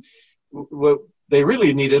judgment. And what they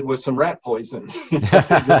really needed was some rat poison. They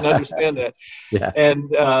didn't understand that. Yeah.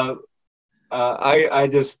 And I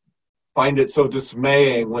just find it so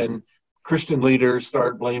dismaying when Christian leaders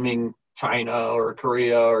start blaming China or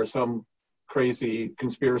Korea or some crazy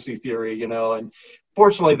conspiracy theory, and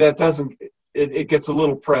fortunately that doesn't, it gets a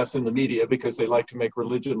little press in the media because they like to make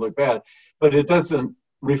religion look bad, but it doesn't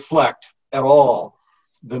reflect at all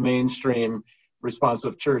the mainstream response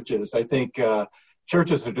of churches. I think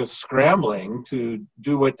churches are just scrambling to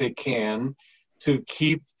do what they can to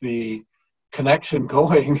keep the connection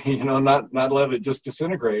going, not let it just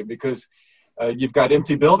disintegrate, because you've got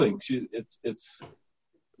empty buildings. It's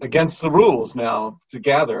against the rules now to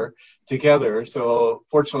gather together. So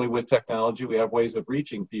fortunately with technology, we have ways of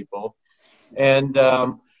reaching people. And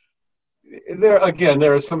there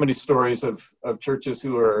are so many stories of churches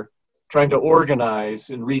who are trying to organize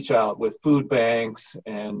and reach out with food banks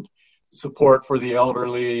and support for the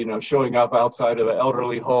elderly, showing up outside of an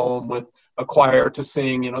elderly home with a choir to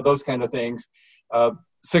sing, those kind of things.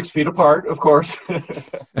 6 feet apart, of course.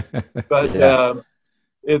 But yeah.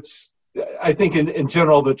 I think in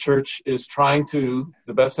general, the church is trying to,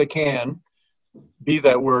 the best they can, be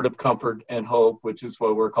that word of comfort and hope, which is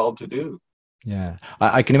what we're called to do. Yeah,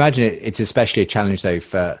 I can imagine it's especially a challenge, though,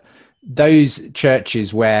 for those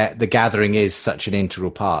churches where the gathering is such an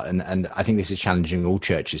integral part. And I think this is challenging all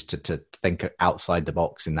churches to think outside the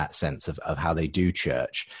box in that sense of how they do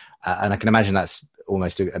church. And I can imagine that's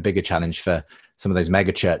almost a bigger challenge for some of those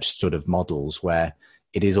mega church sort of models where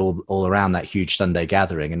it is all around that huge Sunday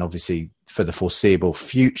gathering. And obviously for the foreseeable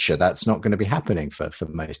future, that's not going to be happening for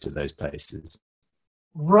most of those places.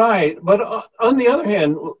 Right. But on the other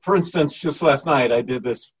hand, for instance, just last night, I did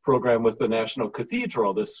this program with the National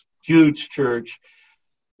Cathedral, this huge church,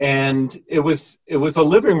 and it was a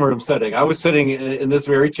living room setting. I was sitting in this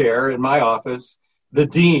very chair in my office. The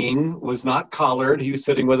dean was not collared. He was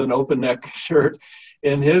sitting with an open neck shirt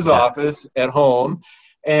in his office at home.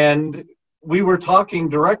 And we were talking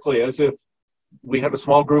directly as if we had a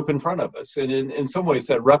small group in front of us. And in some ways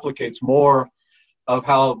that replicates more of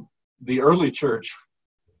how the early church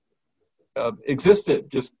existed.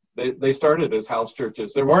 Just they started as house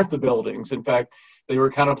churches. There weren't the buildings. In fact, they were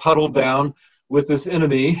kind of huddled down with this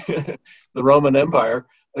enemy, the Roman Empire,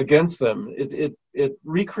 against them. It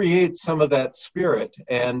recreates some of that spirit.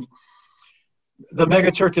 And the mega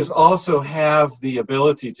churches also have the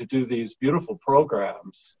ability to do these beautiful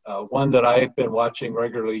programs. One that I've been watching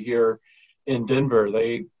regularly here in Denver,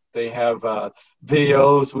 they have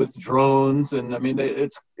videos with drones, and I mean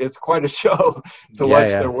it's quite a show to watch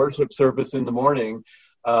their worship service in the morning.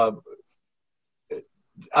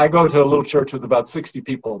 I go to a little church with about 60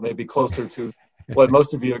 people, maybe closer to what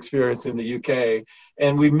most of you experience in the UK,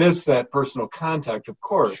 and we miss that personal contact, of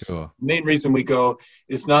course. Sure. The main reason we go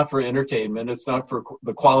is not for entertainment, it's not for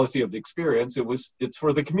the quality of the experience, it's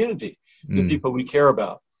for the community, the people we care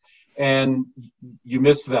about. And you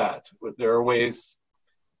miss that. There are ways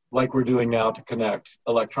like we're doing now to connect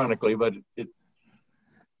electronically, but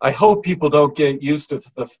I hope people don't get used to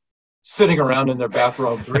sitting around in their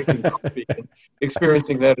bathrobe drinking coffee and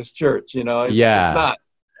experiencing that as church. It's not.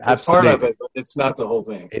 It's part of it, but it's not the whole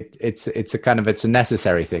thing. It's a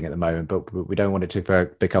necessary thing at the moment, but we don't want it to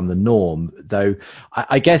become the norm. Though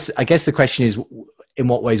I guess the question is, in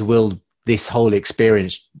what ways will this whole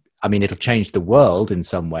experience? I mean, it'll change the world in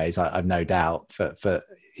some ways, I've no doubt, for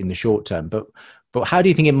in the short term. But how do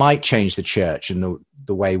you think it might change the church and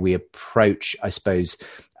the way we approach? I suppose,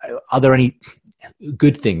 are there any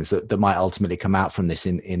good things that might ultimately come out from this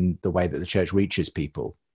in the way that the church reaches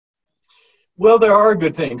people? Well, there are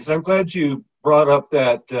good things. I'm glad you brought up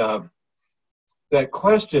that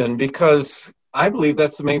question, because I believe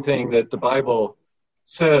that's the main thing that the Bible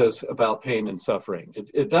says about pain and suffering.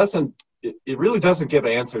 It really doesn't give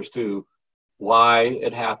answers to why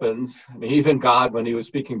it happens. I mean, even God, when he was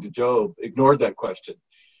speaking to Job, ignored that question.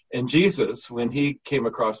 And Jesus, when he came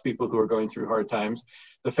across people who were going through hard times,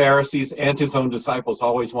 the Pharisees and his own disciples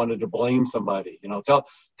always wanted to blame somebody.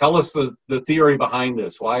 Tell us the theory behind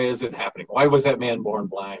this. Why is it happening? Why was that man born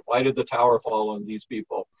blind? Why did the tower fall on these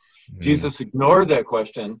people? Jesus ignored that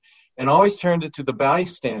question and always turned it to the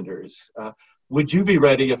bystanders. Would you be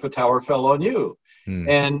ready if a tower fell on you?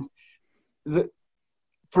 And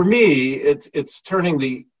for me, it's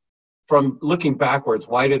turning from looking backwards,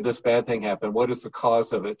 why did this bad thing happen? What is the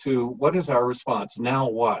cause of it? To what is our response? Now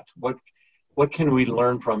what? What can we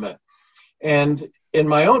learn from it? And in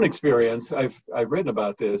my own experience, I've written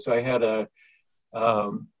about this. I had an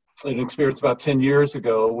experience about 10 years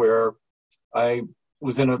ago where I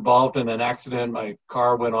was involved in an accident. My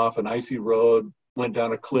car went off an icy road, went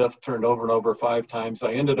down a cliff, turned over and over 5 times.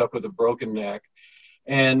 I ended up with a broken neck.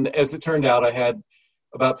 And as it turned out, I had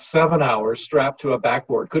about 7 hours strapped to a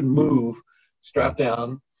backboard, couldn't move, strapped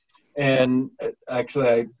down. And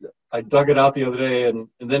actually, I dug it out the other day, and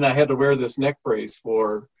then I had to wear this neck brace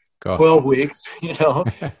for 12 weeks,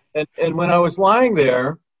 And when I was lying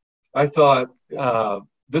there, I thought,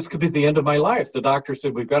 this could be the end of my life. The doctor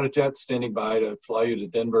said, we've got a jet standing by to fly you to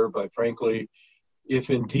Denver, but frankly, if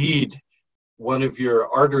indeed one of your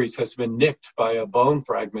arteries has been nicked by a bone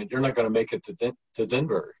fragment, you're not going to make it to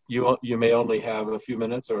Denver. You may only have a few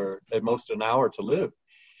minutes or at most an hour to live.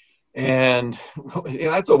 And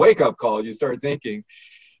that's a wake-up call. You start thinking.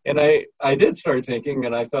 And I did start thinking,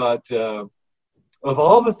 and I thought, of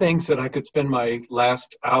all the things that I could spend my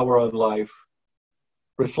last hour of life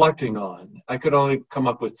reflecting on, I could only come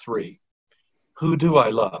up with 3. Who do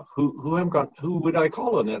I love? Who would I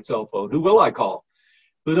call on that cell phone? Who will I call?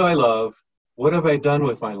 Who do I love? What have I done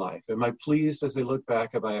with my life? Am I pleased as I look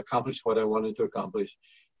back? Have I accomplished what I wanted to accomplish?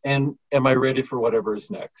 And am I ready for whatever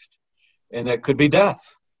is next? And that could be death.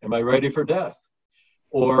 Am I ready for death?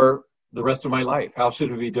 Or the rest of my life? How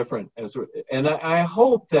should it be different? And I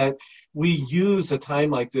hope that we use a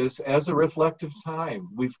time like this as a reflective time.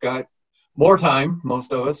 We've got more time,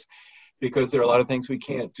 most of us, because there are a lot of things we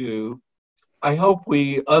can't do. I hope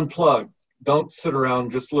we unplug. Don't sit around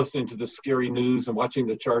just listening to the scary news and watching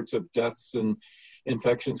the charts of deaths and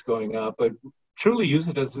infections going up, but truly use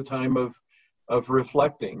it as a time of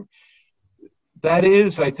reflecting. That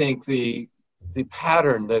is, I think, the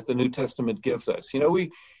pattern that the New Testament gives us.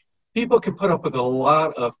 People can put up with a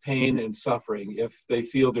lot of pain and suffering if they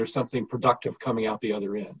feel there's something productive coming out the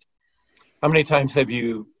other end. How many times have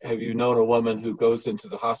you known a woman who goes into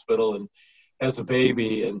the hospital and has a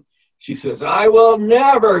baby and she says, I will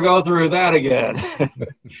never go through that again.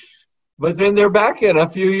 But then they're back in a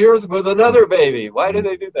few years with another baby. Why do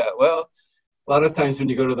they do that? Well, a lot of times when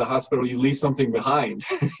you go to the hospital, you leave something behind.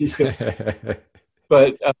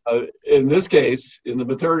 But in this case, in the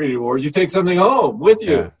maternity ward, you take something home with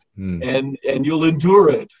you, and you'll endure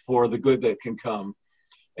it for the good that can come.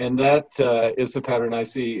 And that is the pattern I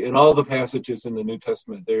see in all the passages in the New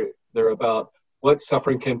Testament. They're about what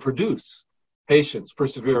suffering can produce. Patience,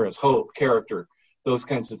 perseverance, hope, character, those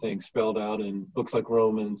kinds of things spelled out in books like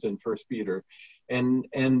Romans and 1 Peter. And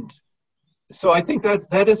so I think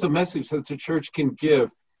that is a message that the church can give.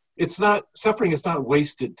 Suffering is not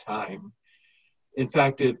wasted time. In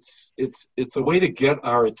fact, it's a way to get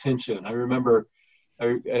our attention. I remember,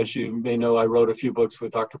 as you may know, I wrote a few books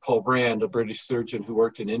with Dr. Paul Brand, a British surgeon who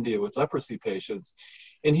worked in India with leprosy patients.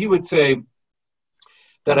 And he would say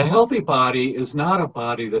that a healthy body is not a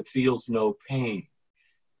body that feels no pain.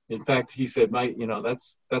 In fact, he said,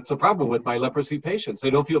 that's the problem with my leprosy patients.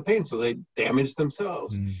 They don't feel pain, so they damage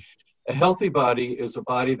themselves. A healthy body is a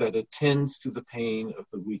body that attends to the pain of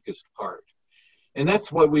the weakest part. And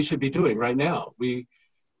that's what we should be doing right now. We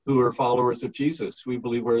who are followers of Jesus, we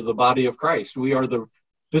believe we're the body of Christ. We are the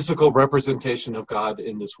physical representation of God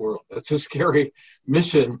in this world. That's a scary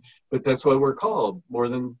mission, but that's what we're called more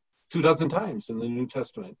than 24 times in the New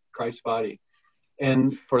Testament, Christ's body.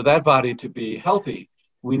 And for that body to be healthy,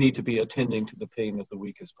 we need to be attending to the pain of the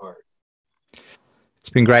weakest part. It's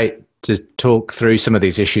been great to talk through some of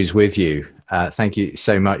these issues with you. Thank you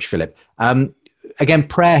so much, Philip. Again,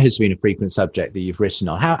 prayer has been a frequent subject that you've written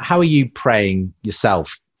on. How are you praying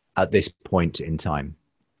yourself at this point in time?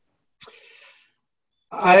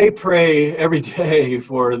 I pray every day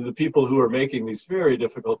for the people who are making these very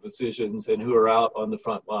difficult decisions and who are out on the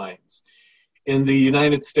front lines. In the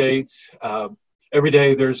United States, every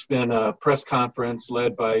day there's been a press conference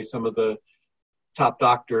led by some of the top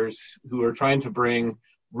doctors who are trying to bring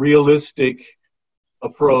realistic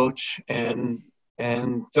approach and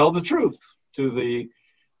tell the truth to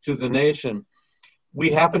the nation. We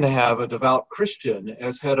happen to have a devout Christian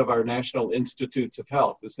as head of our National Institutes of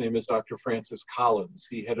Health. His name is Dr. Francis Collins.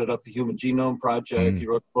 He headed up the Human Genome Project. He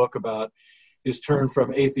wrote a book about his turn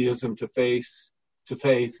from atheism to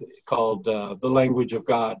faith called The Language of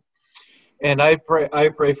God. And I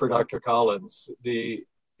pray for Dr. Collins, the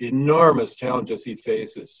enormous challenges he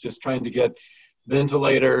faces, just trying to get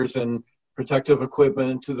ventilators and protective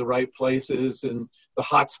equipment to the right places, and the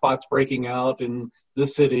hot spots breaking out in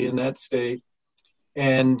this city and that state,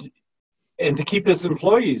 and to keep his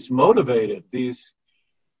employees motivated. These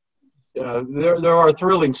there are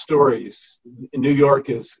thrilling stories. New York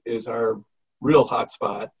is our real hot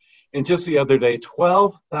spot, and just the other day,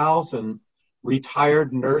 12,000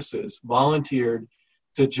 retired nurses volunteered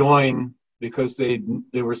to join because they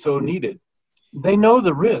were so needed. They know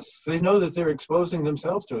the risks. They know that they're exposing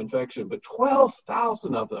themselves to infection, but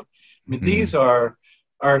 12,000 of them. I mean, these are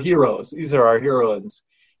our heroes. These are our heroines.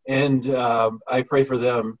 And I pray for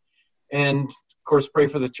them. And, of course, pray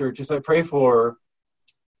for the churches. I pray for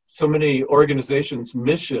so many organizations'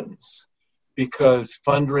 missions, because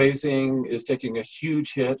fundraising is taking a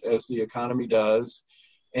huge hit as the economy does.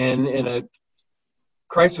 And in a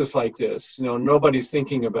crisis like this, nobody's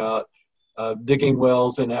thinking about digging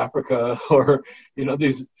wells in Africa, or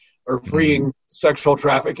freeing sexual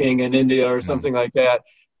trafficking in India or something like that.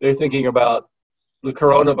 They're thinking about the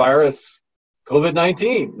coronavirus,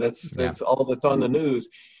 COVID-19. That's all that's on the news.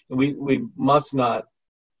 And we must not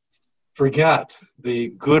forget the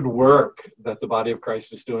good work that the body of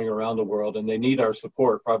Christ is doing around the world, and they need our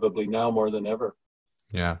support probably now more than ever.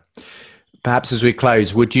 Yeah. Perhaps as we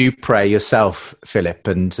close, would you pray yourself, Philip,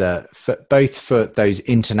 and both for those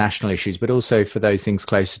international issues, but also for those things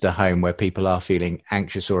closer to home where people are feeling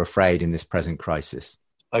anxious or afraid in this present crisis?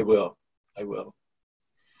 I will.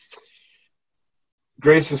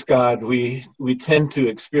 Gracious God, we tend to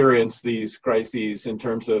experience these crises in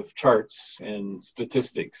terms of charts and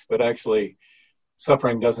statistics, but actually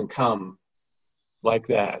suffering doesn't come like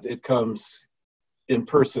that. It comes in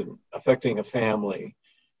person, affecting a family,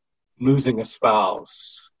 losing a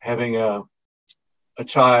spouse, having a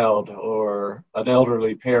child or an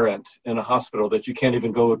elderly parent in a hospital that you can't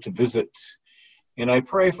even go to visit. And I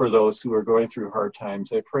pray for those who are going through hard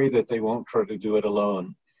times. I pray that they won't try to do it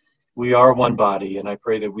alone. We are one body, and I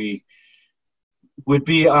pray that we would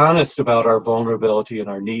be honest about our vulnerability and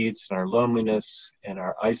our needs and our loneliness and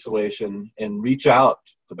our isolation, and reach out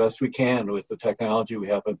the best we can with the technology we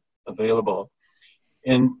have available.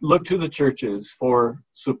 And look to the churches for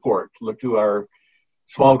support. Look to our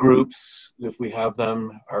small groups, if we have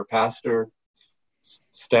them, our pastor,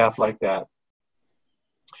 staff like that.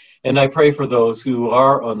 And I pray for those who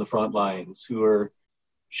are on the front lines, who are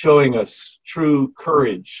showing us true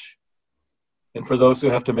courage, and for those who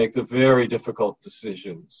have to make the very difficult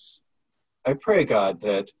decisions. I pray, God,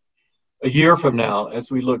 that a year from now, as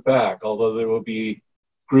we look back, although there will be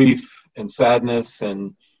grief and sadness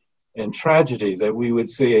and tragedy, that we would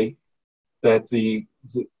say that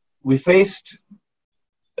we faced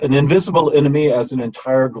an invisible enemy as an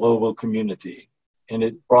entire global community, and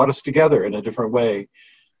it brought us together in a different way.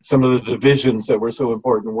 Some of the divisions that were so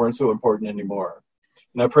important weren't so important anymore.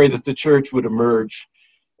 And I pray that the church would emerge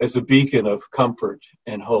as a beacon of comfort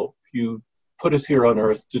and hope. You put us here on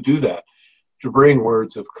earth to do that, to bring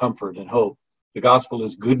words of comfort and hope. The gospel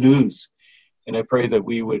is good news, and I pray that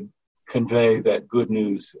we would convey that good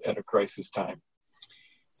news at a crisis time.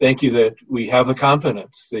 Thank you that we have the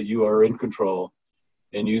confidence that you are in control.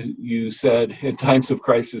 And you said in times of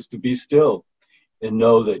crisis to be still and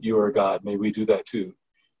know that you are God. May we do that too,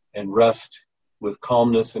 and rest with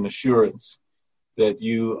calmness and assurance that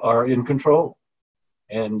you are in control,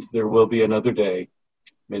 and there will be another day.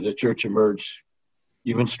 May the church emerge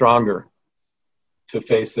even stronger to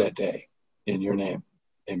face that day. In your name,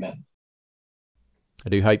 amen. I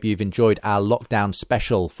do hope you've enjoyed our lockdown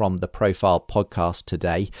special from the Profile podcast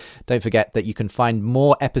today. Don't forget that you can find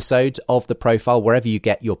more episodes of the Profile wherever you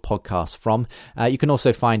get your podcasts from. You can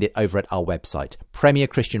also find it over at our website,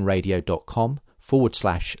 premierchristianradio.com/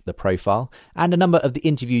 facebook.com/the profile. And a number of the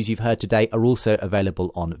interviews you've heard today are also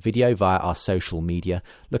available on video via our social media.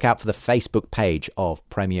 Look out for the Facebook page of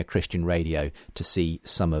Premier Christian Radio to see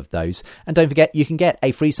some of those. And don't forget, you can get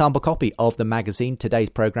a free sample copy of the magazine. Today's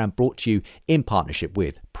programme brought to you in partnership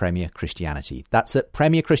with Premier Christianity. That's at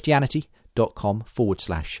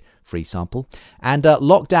premierchristianity.com/free sample. And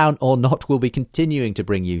lockdown or not, we'll be continuing to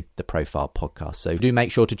bring you the Profile podcast. So do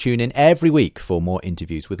make sure to tune in every week for more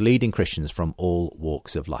interviews with leading Christians from all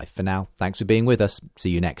walks of life. For now, thanks for being with us.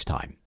 See you next time.